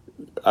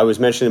 I was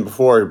mentioning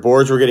before,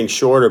 boards were getting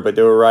shorter, but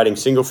they were riding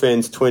single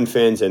fins, twin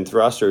fins, and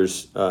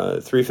thrusters,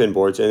 3-fin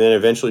boards, and then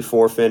eventually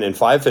 4-fin and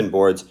 5-fin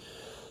boards.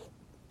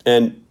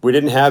 And we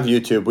didn't have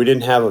YouTube. We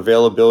didn't have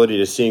availability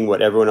to seeing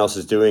what everyone else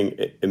is doing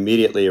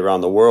immediately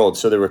around the world.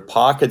 So there were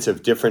pockets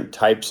of different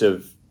types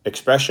of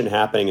expression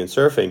happening in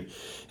surfing.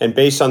 And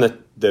based on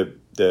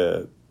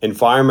the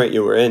environment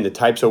you were in, the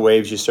types of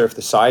waves you surf,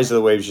 the size of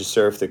the waves you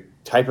surf, the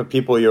type of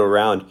people you're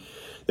around,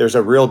 there's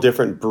a real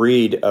different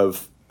breed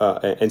of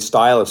and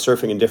style of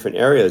surfing in different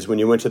areas. When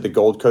you went to the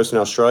Gold Coast in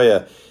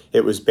Australia,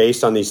 it was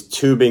based on these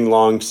tubing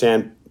long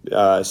sand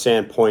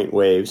point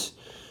waves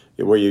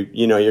where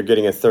you're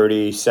getting a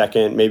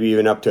 30-second, maybe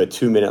even up to a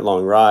 2-minute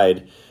long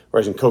ride.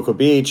 Whereas in Cocoa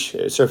Beach,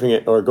 surfing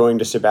it or going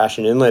to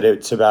Sebastian Inlet,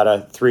 it's about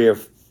a 3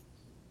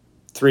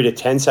 to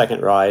 10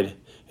 second ride,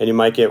 and you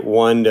might get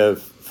 1 to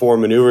 4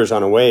 maneuvers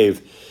on a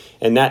wave,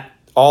 and that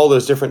all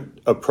those different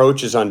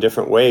approaches on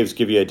different waves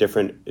give you a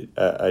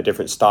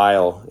different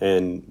style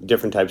and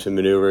different types of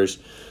maneuvers.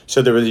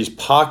 So there were these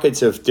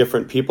pockets of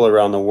different people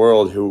around the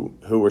world who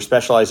were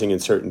specializing in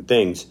certain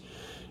things,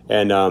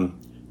 and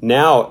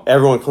now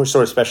everyone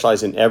sort of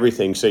specializes in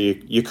everything. So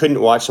you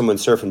couldn't watch someone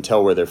surf and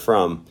tell where they're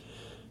from.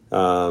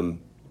 When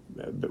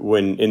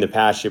in the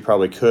past you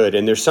probably could,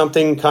 and there's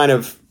something kind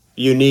of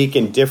unique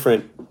and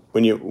different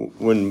when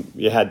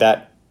you had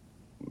that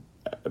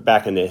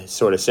back in the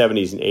sort of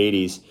 70s and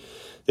 80s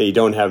that you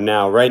don't have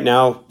now. Right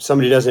now,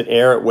 somebody does an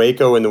air at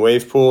Waco in the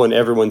wave pool, and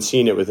everyone's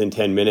seen it within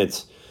 10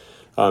 minutes.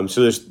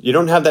 So you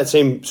don't have that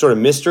same sort of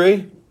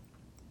mystery,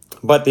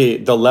 but the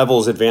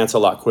levels advance a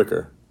lot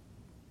quicker.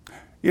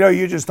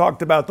 You just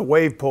talked about the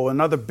wave pool.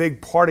 Another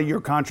big part of your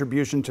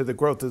contribution to the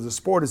growth of the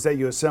sport is that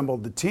you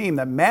assembled the team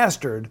that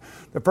mastered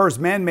the first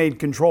man-made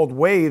controlled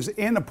waves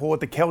in the pool at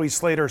the Kelly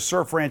Slater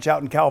Surf Ranch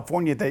out in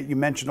California that you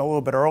mentioned a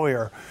little bit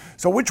earlier.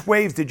 So which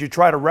waves did you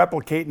try to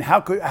replicate, and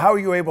how are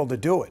you able to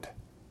do it?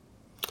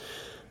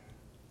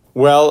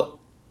 Well,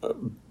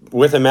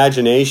 with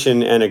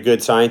imagination and a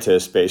good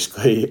scientist,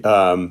 basically,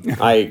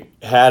 I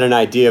had an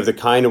idea of the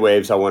kind of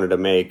waves I wanted to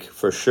make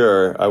for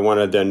sure. I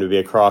wanted them to be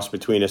a cross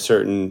between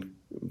certain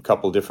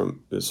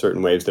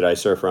waves that I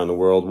surf around the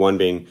world. One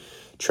being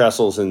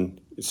trestles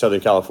in Southern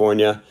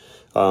California,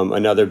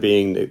 Another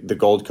being the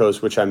Gold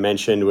Coast, which I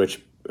mentioned,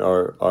 which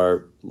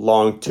are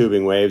long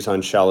tubing waves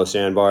on shallow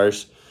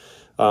sandbars.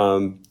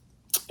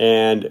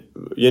 And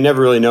you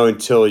never really know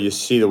until you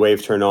see the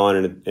wave turn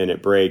on and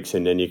it breaks,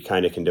 and then you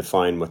kind of can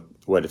define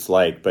what it's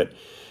like. But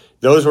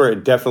those were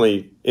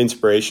definitely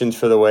inspirations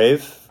for the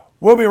wave.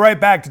 We'll be right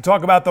back to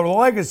talk about the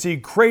legacy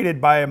created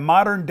by a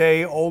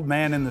modern-day old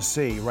man in the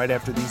sea right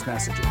after these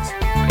messages.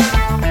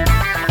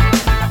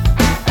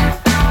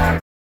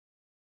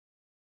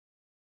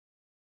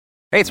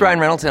 Hey, it's Ryan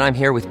Reynolds, and I'm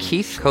here with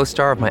Keith,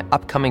 co-star of my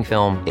upcoming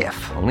film,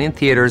 If, only in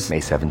theaters May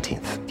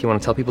 17th. Do you want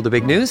to tell people the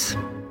big news?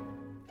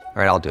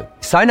 All right, I'll do it.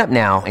 Sign up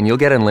now and you'll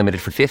get unlimited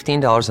for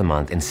 $15 a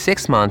month and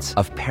 6 months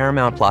of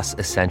Paramount Plus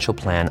Essential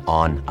Plan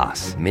on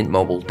us.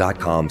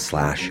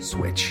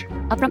 MintMobile.com/switch.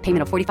 Upfront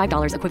payment of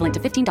 $45 equivalent to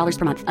 $15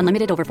 per month.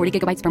 Unlimited over 40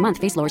 gigabytes per month.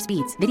 Face lower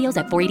speeds. Videos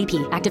at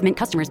 480p. Active Mint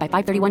customers by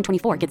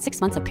 531.24 get 6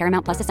 months of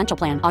Paramount Plus Essential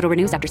Plan. Auto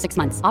renews after 6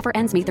 months. Offer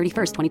ends May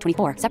 31st,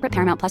 2024. Separate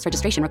Paramount Plus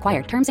registration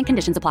required. Terms and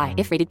conditions apply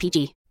if rated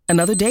PG.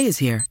 Another day is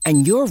here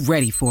and you're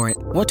ready for it.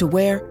 What to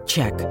wear?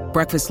 Check.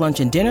 Breakfast,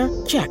 lunch, and dinner?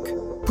 Check.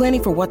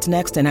 Planning for what's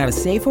next and how to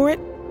save for it?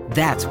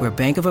 That's where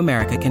Bank of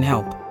America can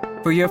help.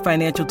 For your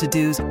financial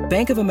to-dos,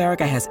 Bank of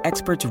America has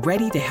experts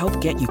ready to help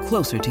get you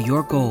closer to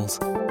your goals.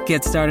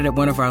 Get started at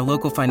one of our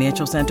local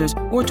financial centers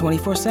or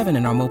 24/7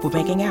 in our mobile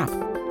banking app.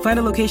 Find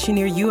a location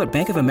near you at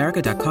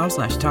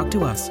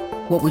bankofamerica.com/talktous.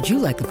 What would you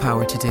like the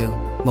power to do?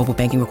 Mobile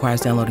banking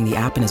requires downloading the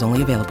app and is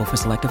only available for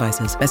select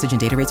devices. Message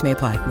and data rates may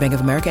apply. Bank of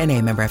America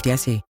N.A., member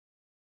FDIC.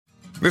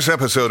 This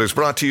episode is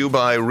brought to you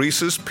by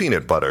Reese's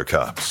Peanut Butter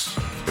Cups.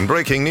 In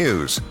breaking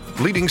news,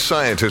 leading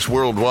scientists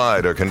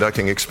worldwide are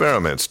conducting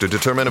experiments to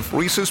determine if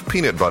Reese's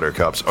Peanut Butter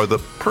Cups are the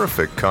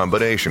perfect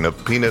combination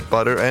of peanut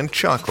butter and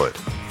chocolate.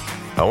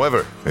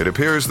 However, it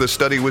appears the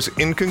study was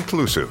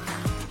inconclusive,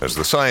 as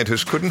the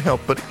scientists couldn't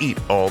help but eat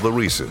all the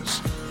Reese's.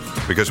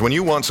 Because when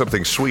you want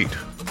something sweet,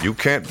 you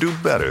can't do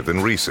better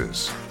than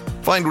Reese's.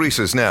 Find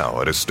Reese's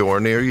now at a store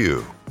near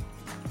you.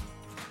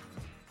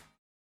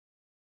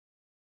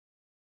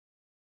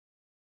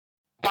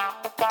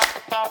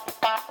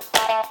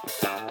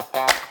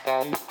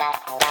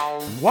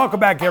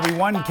 Welcome back,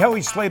 everyone.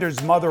 Kelly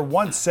Slater's mother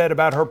once said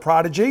about her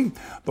prodigy,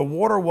 the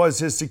water was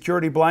his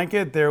security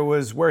blanket. There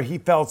was where he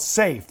felt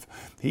safe.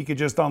 He could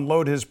just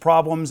unload his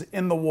problems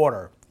in the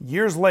water.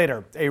 Years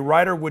later, a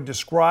writer would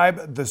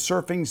describe the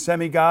surfing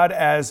semi-god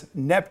as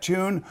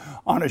Neptune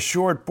on a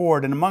short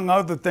board. And among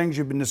other things,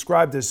 you've been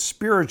described as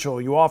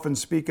spiritual. You often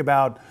speak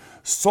about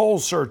soul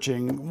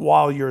searching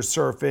while you're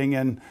surfing.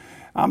 And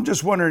I'm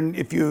just wondering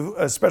if you,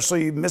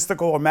 especially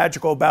mystical or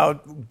magical,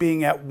 about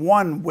being at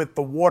one with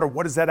the water.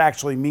 What does that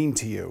actually mean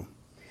to you?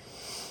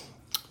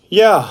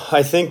 Yeah,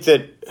 I think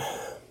that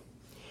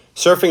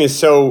surfing is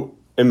so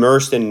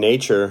immersed in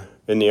nature,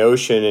 in the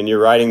ocean, and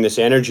you're riding this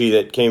energy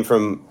that came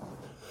from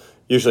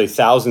usually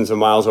thousands of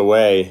miles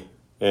away.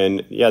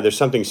 And yeah, there's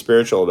something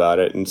spiritual about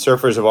it. And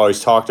surfers have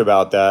always talked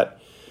about that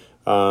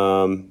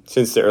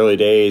since the early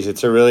days.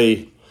 It's a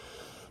really...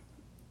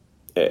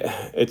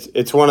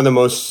 It's one of the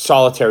most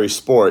solitary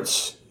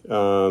sports.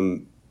 I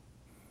mean,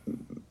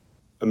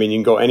 you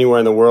can go anywhere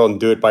in the world and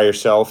do it by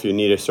yourself. You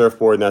need a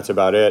surfboard, and that's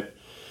about it.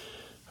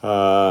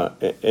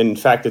 In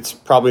fact, it's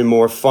probably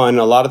more fun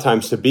a lot of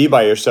times to be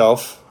by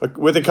yourself.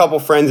 With a couple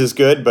friends is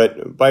good,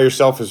 but by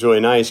yourself is really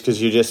nice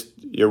because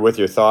you're with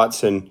your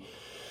thoughts and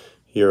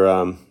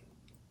you're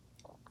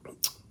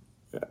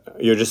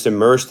just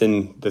immersed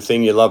in the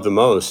thing you love the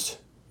most.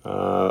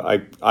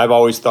 I've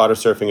always thought of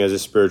surfing as a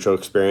spiritual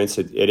experience.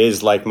 It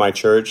is like my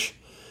church,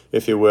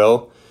 if you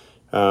will.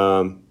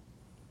 I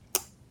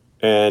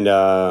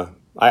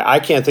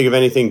can't think of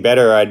anything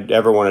better I'd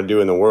ever want to do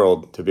in the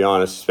world, to be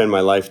honest. Spend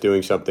my life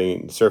doing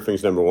something.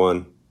 Surfing's number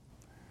one.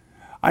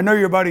 I know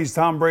your buddies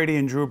Tom Brady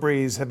and Drew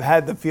Brees have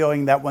had the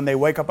feeling that when they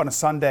wake up on a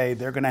Sunday,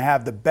 they're going to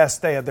have the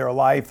best day of their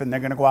life and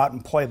they're going to go out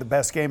and play the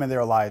best game of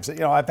their lives. You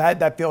know, I've had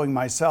that feeling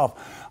myself.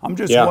 I'm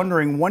just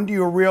wondering, when do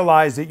you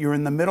realize that you're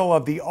in the middle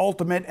of the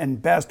ultimate and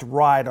best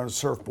ride on a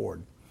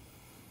surfboard?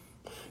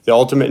 The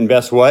ultimate and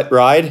best what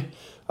ride?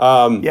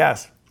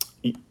 Yes.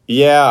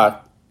 Yeah,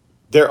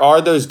 there are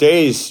those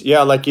days.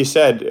 Yeah, like you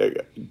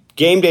said,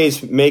 game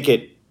days make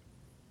it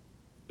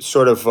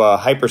sort of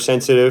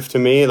hypersensitive to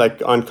me.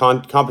 Like on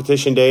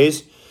competition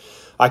days,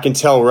 I can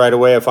tell right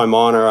away if I'm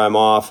on or I'm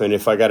off, and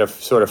if I got to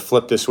sort of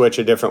flip the switch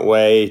a different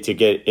way to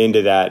get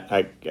into that.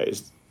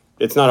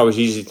 It's not always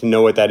easy to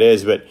know what that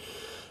is, but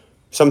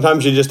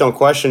sometimes you just don't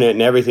question it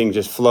and everything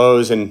just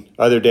flows, and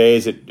other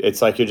days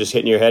it's like you're just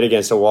hitting your head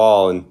against a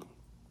wall. And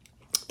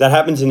that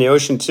happens in the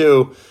ocean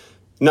too,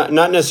 not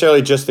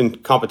necessarily just in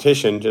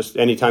competition, just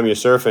anytime you're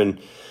surfing.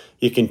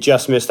 You can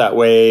just miss that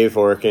wave,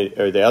 or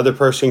the other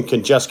person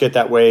can just get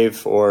that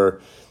wave, or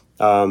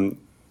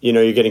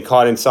you're getting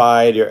caught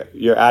inside.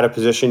 You're out of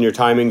position. Your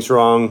timing's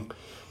wrong.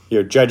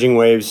 You're judging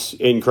waves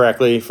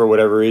incorrectly for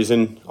whatever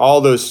reason. All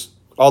those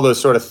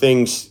sort of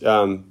things.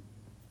 You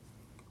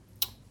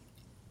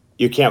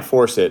can't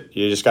force it.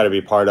 You just got to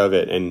be part of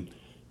it, and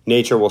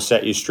nature will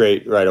set you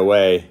straight right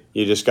away.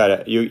 You just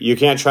gotta. You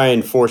can't try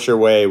and force your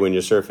way when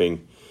you're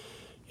surfing.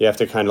 you have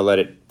to kind of let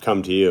it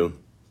come to you.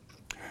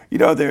 You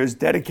know, there's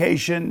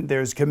dedication,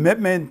 there's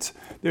commitment,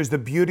 there's the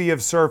beauty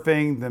of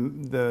surfing,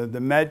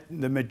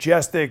 the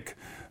majestic,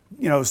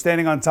 you know,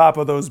 standing on top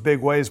of those big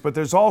waves, but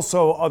there's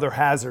also other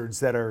hazards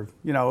that are,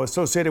 you know,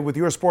 associated with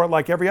your sport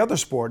like every other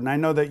sport. And I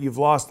know that you've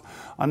lost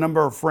a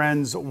number of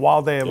friends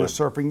while they were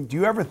surfing. Do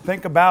you ever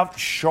think about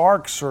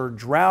sharks or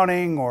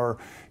drowning or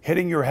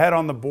hitting your head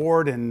on the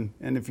board? And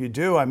if you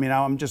do, I mean,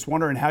 I'm just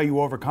wondering how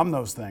you overcome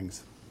those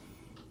things.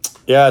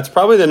 Yeah, it's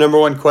probably the number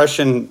one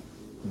question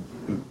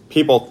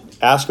people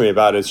ask me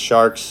about is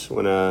sharks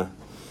when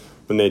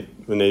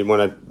they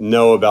want to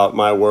know about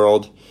my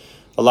world.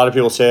 A lot of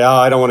people say,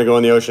 I don't want to go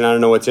in the ocean. I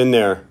don't know what's in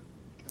there.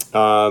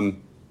 Yeah,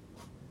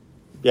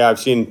 I've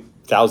seen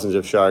thousands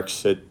of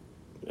sharks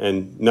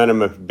and none of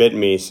them have bitten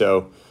me.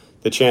 So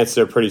the chances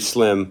are pretty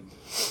slim.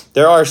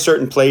 There are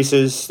certain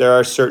places, there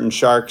are certain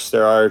sharks,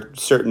 there are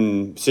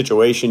certain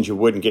situations you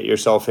wouldn't get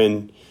yourself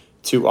in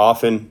too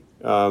often.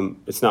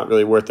 It's not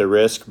really worth the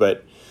risk,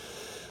 but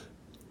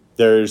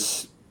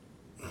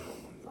I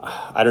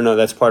don't know,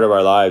 that's part of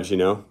our lives, you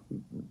know.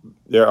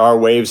 There are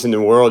waves in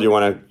the world you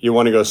want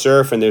to go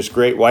surf, and there's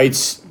great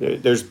whites.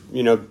 There's,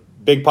 you know,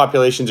 big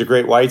populations of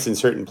great whites in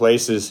certain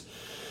places.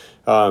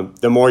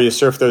 The more you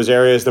surf those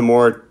areas, the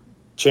more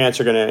chance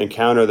you're going to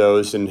encounter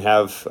those and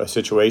have a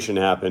situation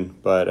happen.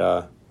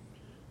 But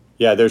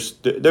yeah,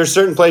 there's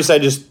certain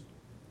places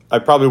I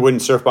probably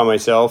wouldn't surf by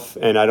myself,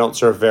 and I don't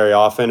surf very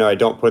often, or I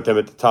don't put them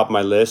at the top of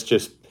my list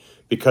just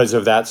because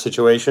of that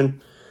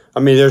situation. I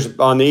mean, there's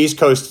on the East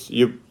Coast,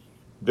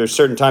 there's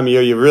certain time of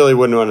year you really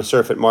wouldn't want to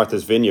surf at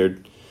Martha's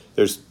Vineyard.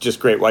 There's just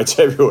great whites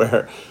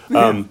everywhere.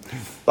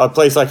 A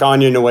place like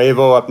Año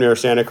Nuevo up near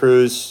Santa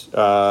Cruz,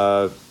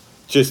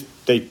 just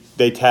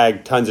they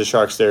tag tons of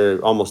sharks there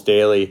almost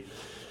daily.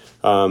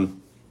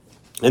 And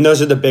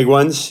those are the big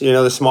ones. You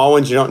know, the small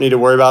ones you don't need to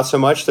worry about so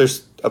much.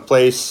 There's a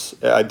place,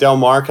 Del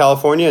Mar,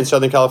 California, in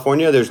Southern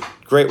California. There's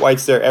great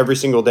whites there every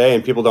single day,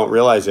 and people don't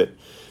realize it.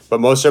 But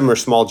most of them are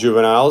small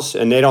juveniles,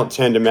 and they don't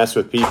tend to mess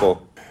with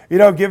people. You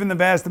know, given the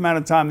vast amount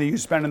of time that you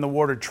spend in the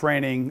water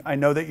training, I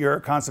know that you're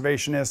a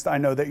conservationist. I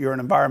know that you're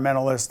an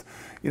environmentalist.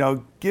 You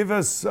know, give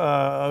us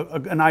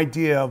an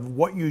idea of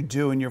what you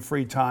do in your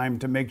free time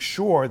to make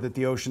sure that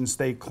the oceans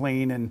stay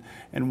clean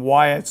and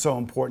why it's so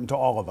important to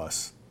all of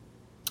us.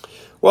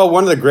 Well,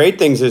 one of the great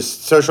things is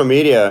social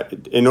media.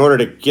 In order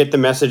to get the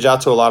message out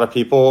to a lot of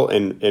people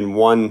in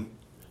one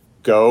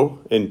go,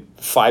 in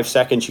 5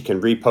 seconds, you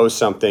can repost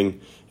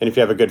something. And if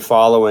you have a good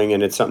following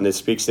and it's something that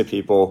speaks to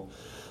people,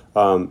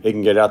 it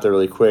can get out there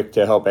really quick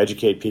to help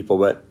educate people.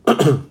 But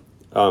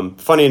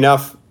funny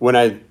enough, when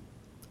I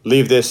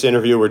leave this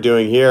interview we're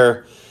doing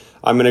here,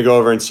 I'm going to go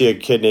over and see a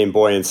kid named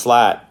Boyan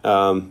Slat,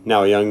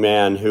 now a young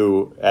man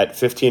who at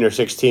 15 or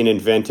 16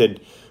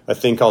 invented a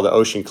thing called the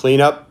Ocean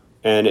Cleanup.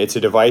 And it's a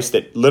device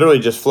that literally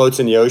just floats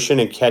in the ocean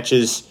and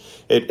catches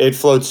it. It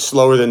floats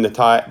slower than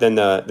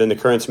the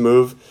currents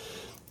move,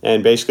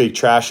 and basically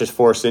trash is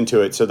forced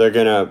into it. So they're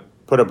going to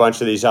put a bunch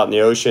of these out in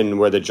the ocean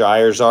where the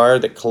gyres are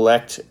that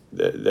collect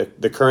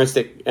the currents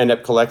that end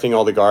up collecting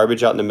all the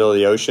garbage out in the middle of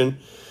the ocean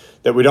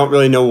that we don't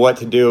really know what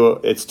to do.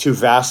 It's too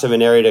vast of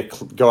an area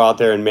to go out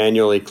there and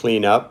manually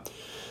clean up.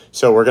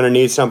 So we're going to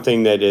need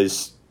something that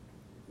is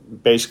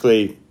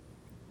basically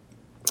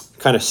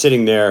kind of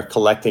sitting there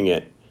collecting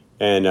it.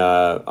 And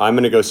I'm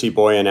going to go see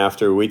Boyan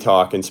after we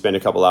talk and spend a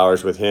couple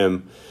hours with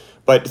him.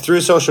 But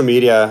through social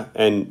media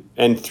and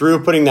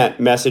through putting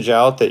that message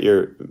out that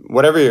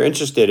whatever you're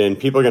interested in,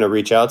 people are going to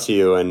reach out to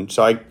you. And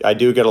so I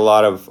do get a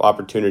lot of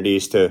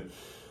opportunities to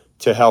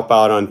help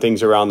out on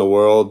things around the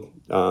world.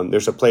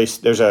 There's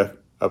a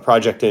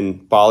project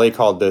in Bali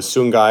called the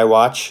Sungai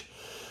Watch.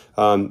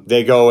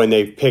 They go and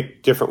they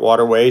pick different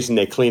waterways and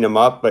they clean them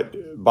up.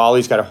 But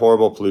Bali's got a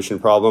horrible pollution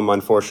problem,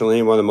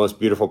 unfortunately. One of the most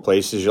beautiful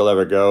places you'll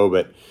ever go.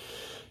 But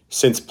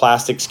since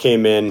plastics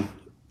came in,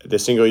 the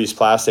single-use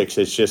plastics,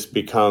 it's just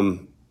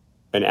become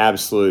an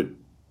absolute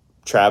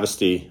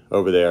travesty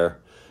over there.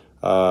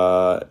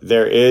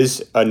 There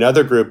is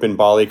another group in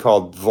Bali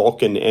called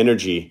Vulcan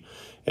Energy,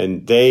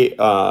 and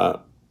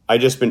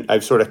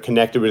I've sort of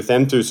connected with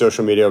them through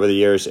social media over the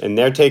years, and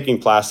they're taking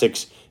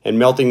plastics and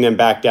melting them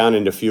back down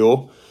into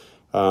fuel,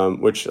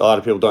 which a lot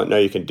of people don't know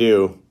you can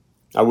do.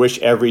 I wish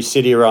every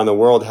city around the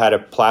world had a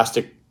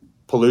plastic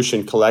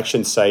pollution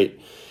collection site.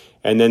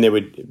 And then they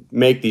would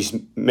make these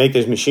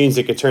machines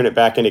that could turn it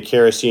back into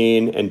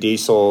kerosene and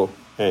diesel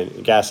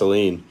and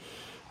gasoline.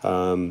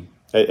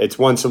 It's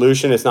one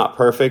solution. It's not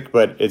perfect,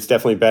 but it's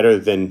definitely better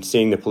than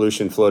seeing the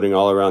pollution floating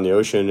all around the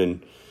ocean.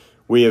 And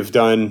we have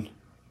done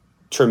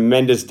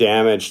tremendous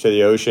damage to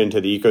the ocean, to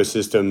the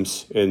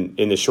ecosystems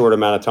in the short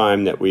amount of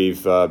time that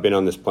we've been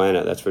on this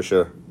planet. That's for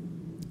sure.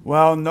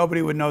 Well,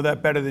 nobody would know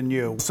that better than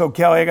you. So,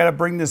 Kelly, I got to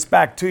bring this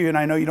back to you, and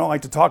I know you don't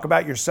like to talk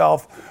about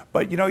yourself,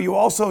 but, you know, you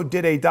also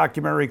did a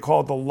documentary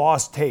called The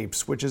Lost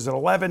Tapes, which is an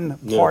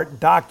 11-part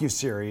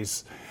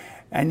docuseries,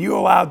 and you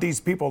allowed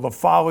these people to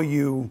follow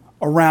you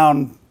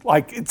around,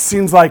 like, it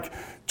seems like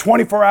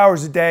 24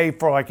 hours a day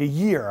for like a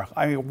year.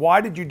 I mean,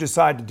 why did you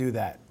decide to do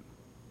that?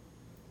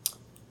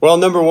 Well,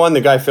 number one,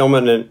 the guy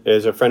filming it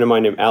is a friend of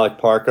mine named Alec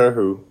Parker,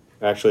 who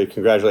actually,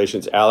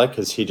 congratulations, Alec,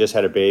 because he just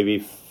had a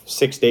baby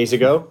 6 days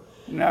ago,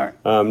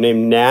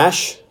 named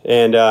Nash.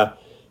 And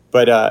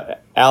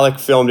but Alec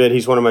filmed it.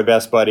 He's one of my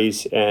best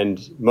buddies, and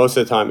most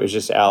of the time it was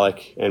just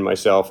Alec and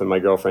myself and my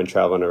girlfriend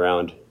traveling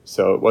around.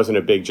 So it wasn't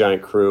a big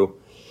giant crew.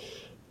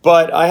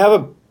 But I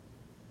have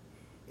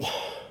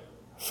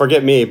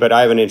forget me, but I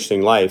have an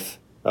interesting life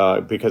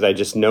because I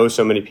just know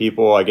so many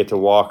people. I get to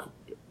walk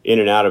in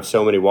and out of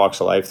so many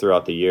walks of life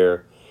throughout the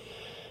year.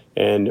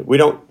 And we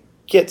don't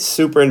get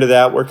super into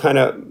that. We're kind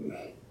of,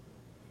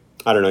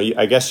 I don't know,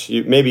 I guess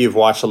maybe you've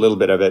watched a little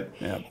bit of it.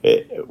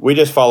 Yeah. We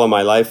just follow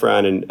my life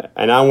around,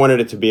 and I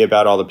wanted it to be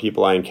about all the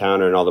people I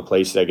encounter and all the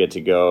places I get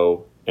to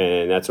go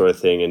and that sort of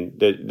thing. And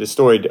the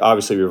story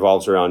obviously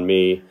revolves around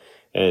me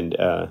and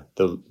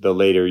the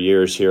later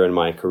years here in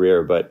my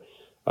career. But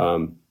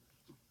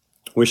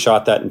we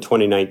shot that in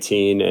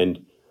 2019,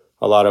 and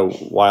a lot of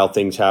wild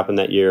things happened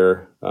that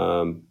year.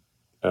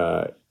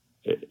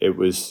 It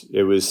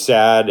was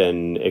sad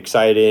and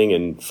exciting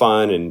and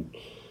fun and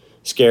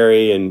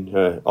scary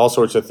and all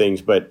sorts of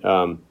things. But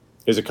it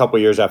was a couple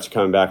of years after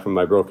coming back from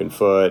my broken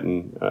foot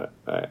and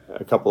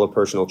a couple of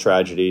personal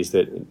tragedies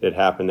that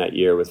happened that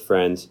year with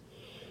friends.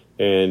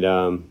 And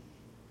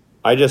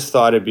I just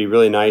thought it'd be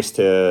really nice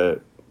to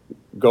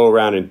go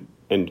around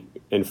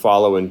and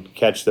follow and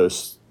catch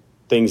those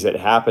things that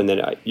happen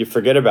that you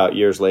forget about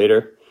years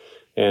later.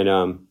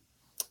 And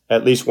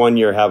at least 1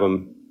 year have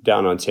them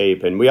down on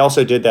tape. And we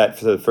also did that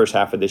for the first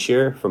half of this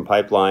year from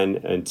Pipeline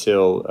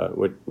until,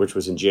 which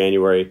was in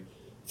January,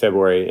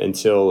 February,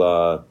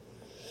 until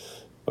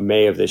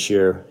May of this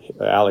year.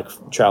 Alec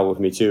traveled with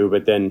me too,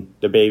 but then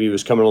the baby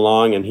was coming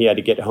along and he had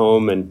to get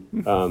home.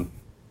 And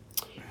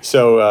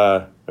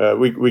so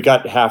we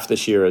got half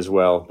this year as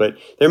well. But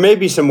there may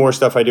be some more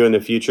stuff I do in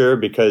the future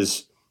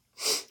because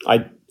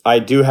I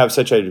do have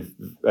such a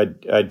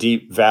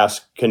deep,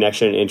 vast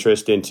connection and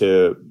interest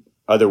into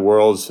other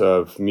worlds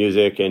of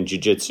music and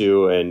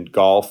jiu-jitsu and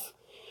golf.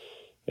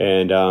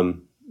 And,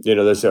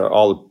 those are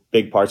all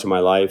big parts of my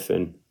life.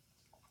 And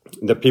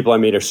the people I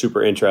meet are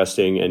super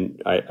interesting.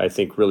 And I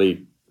think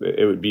really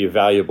it would be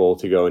valuable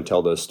to go and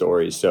tell those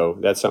stories. So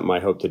that's something I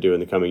hope to do in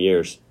the coming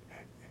years.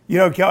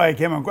 Kelly,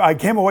 I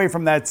came away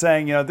from that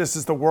saying, this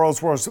is the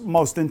world's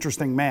most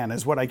interesting man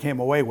is what I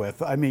came away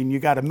with. I mean, you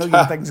got a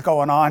million things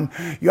going on.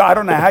 I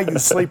don't know how you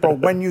sleep or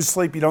when you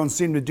sleep. You don't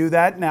seem to do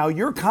that. Now,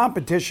 your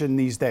competition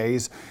these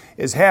days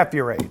is half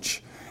your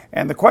age.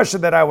 And the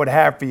question that I would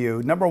have for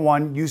you, number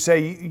one, you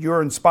say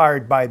you're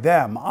inspired by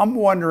them. I'm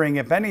wondering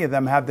if any of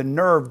them have the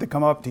nerve to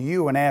come up to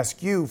you and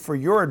ask you for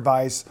your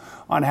advice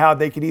on how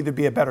they could either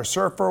be a better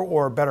surfer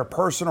or a better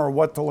person or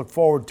what to look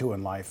forward to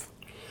in life.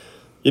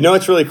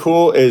 What's really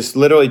cool is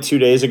literally 2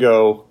 days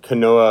ago,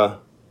 Kanoa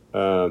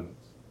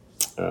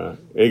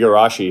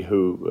Igarashi,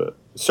 who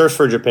surfs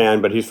for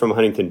Japan, but he's from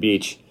Huntington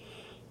Beach,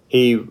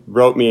 he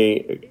wrote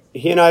me.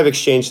 He and I have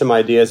exchanged some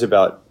ideas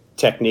about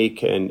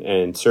technique and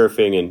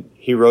surfing, and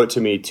he wrote to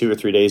me 2 or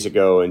 3 days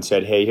ago and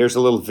said, hey, here's a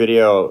little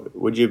video.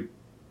 Would you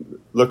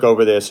look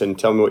over this and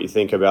tell me what you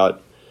think about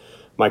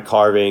my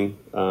carving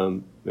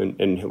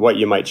and what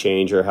you might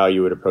change or how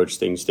you would approach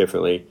things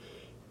differently?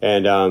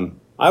 And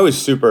I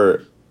was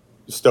super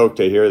stoked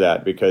to hear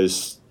that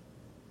because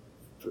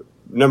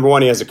number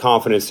one, he has the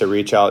confidence to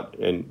reach out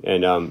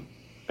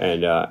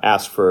and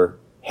ask for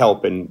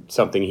help in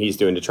something he's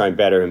doing to try and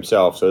better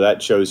himself. So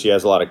that shows he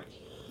has a lot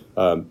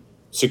of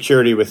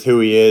security with who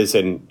he is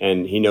and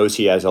he knows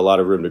he has a lot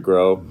of room to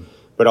grow,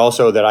 but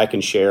also that I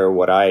can share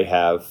what I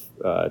have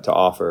to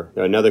offer.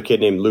 Another kid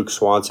named Luke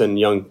Swanson,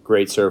 young,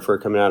 great surfer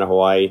coming out of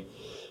Hawaii,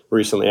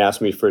 recently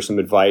asked me for some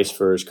advice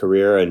for his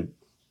career.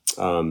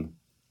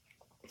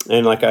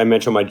 And like I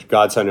mentioned, my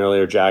godson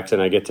earlier, Jackson,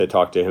 I get to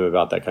talk to him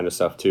about that kind of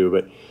stuff too.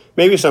 But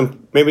maybe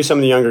some of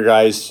the younger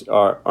guys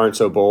aren't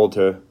so bold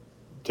to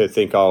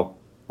think I'll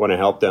want to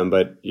help them.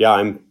 But yeah,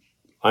 I'm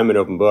an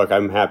open book.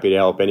 I'm happy to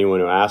help anyone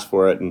who asks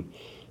for it. And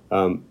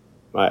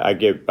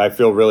I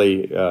feel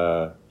really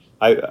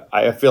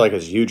I feel like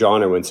it's a huge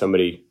honor when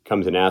somebody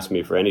comes and asks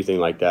me for anything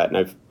like that.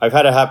 And I've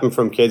had it happen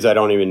from kids I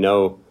don't even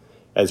know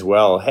as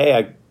well.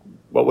 Hey,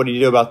 what would you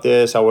do about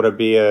this? How would I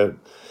be I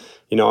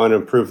want to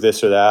improve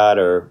this or that,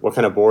 or what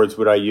kind of boards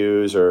would I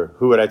use, or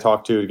who would I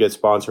talk to get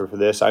sponsored for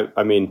this?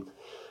 I mean,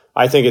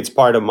 I think it's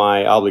part of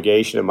my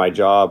obligation and my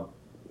job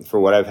for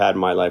what I've had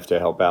in my life to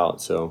help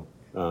out. So,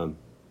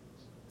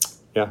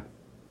 yeah.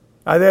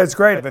 I think it's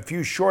great. I have a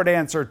few short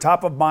answer,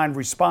 top of mind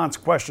response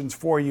questions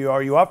for you.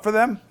 Are you up for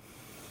them?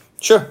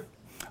 Sure.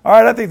 All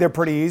right, I think they're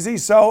pretty easy.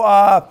 So,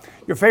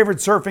 your favorite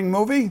surfing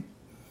movie?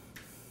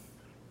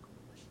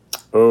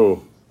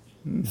 Oh,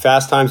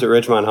 Fast Times at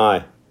Ridgemont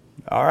High.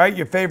 All right,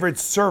 your favorite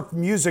surf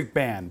music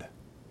band?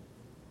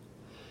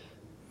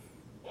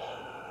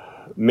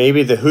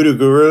 Maybe the Hoodoo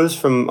Gurus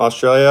from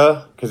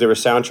Australia, because they were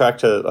soundtrack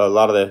to a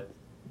lot of the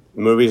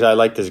movies I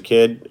liked as a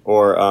kid,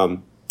 or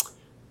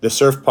the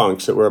Surf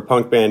Punks that were a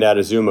punk band out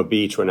of Zuma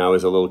Beach when I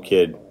was a little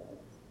kid.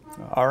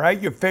 All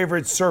right, your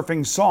favorite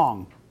surfing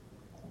song?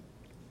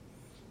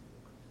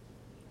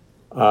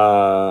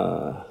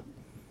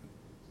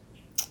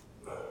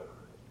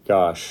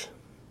 Gosh.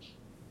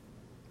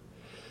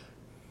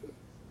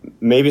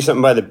 Maybe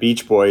something by the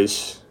Beach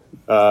Boys.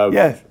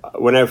 Yeah.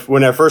 When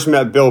I first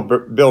met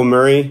Bill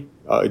Murray,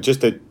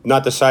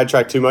 not to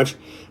sidetrack too much,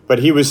 but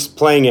he was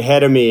playing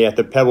ahead of me at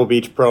the Pebble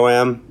Beach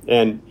Pro-Am,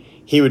 and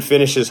he would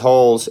finish his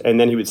holes, and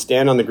then he would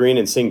stand on the green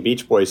and sing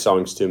Beach Boys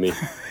songs to me,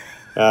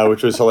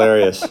 which was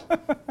hilarious.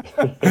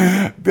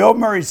 Bill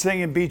Murray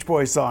singing Beach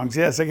Boys songs.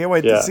 Yes, I can't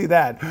wait to see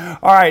that.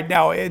 All right,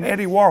 now in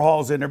Eddie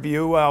Warhol's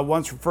interview,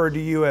 once referred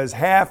to you as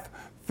half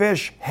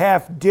fish,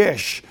 half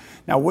dish.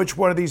 Now, which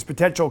one of these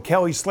potential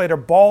Kelly Slater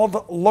bald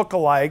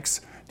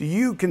lookalikes do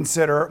you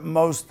consider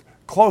most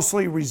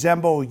closely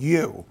resemble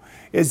you?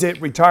 Is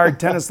it retired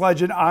tennis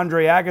legend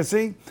Andre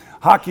Agassi,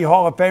 Hockey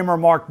Hall of Famer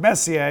Mark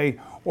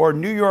Messier, or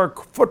New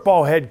York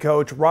football head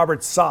coach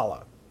Robert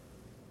Saleh?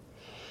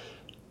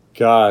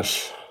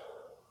 Gosh,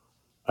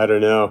 I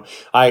don't know.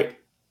 I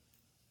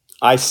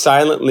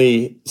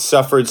silently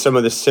suffered some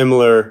of the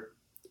similar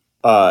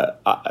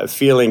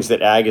feelings that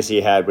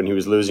Agassi had when he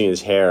was losing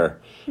his hair.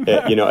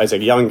 As a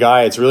young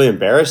guy, it's really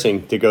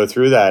embarrassing to go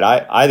through that.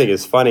 I think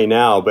it's funny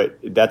now, but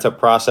that's a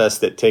process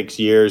that takes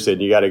years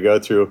and you got to go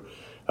through.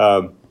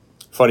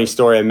 Funny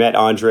story, I met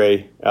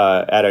Andre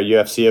at a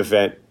UFC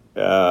event,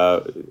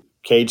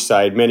 cage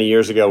side, many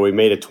years ago. We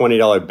made a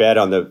 $20 bet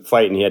on the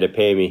fight and he had to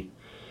pay me.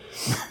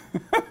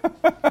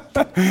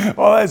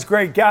 Well, that's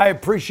great, guy.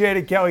 Appreciate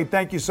it, Kelly.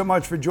 Thank you so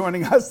much for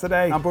joining us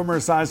today. I'm Boomer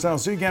Esiason. I'll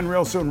see you again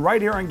real soon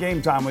right here on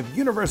Game Time with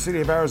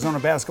University of Arizona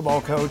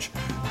basketball coach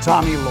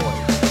Tommy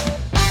Lloyd.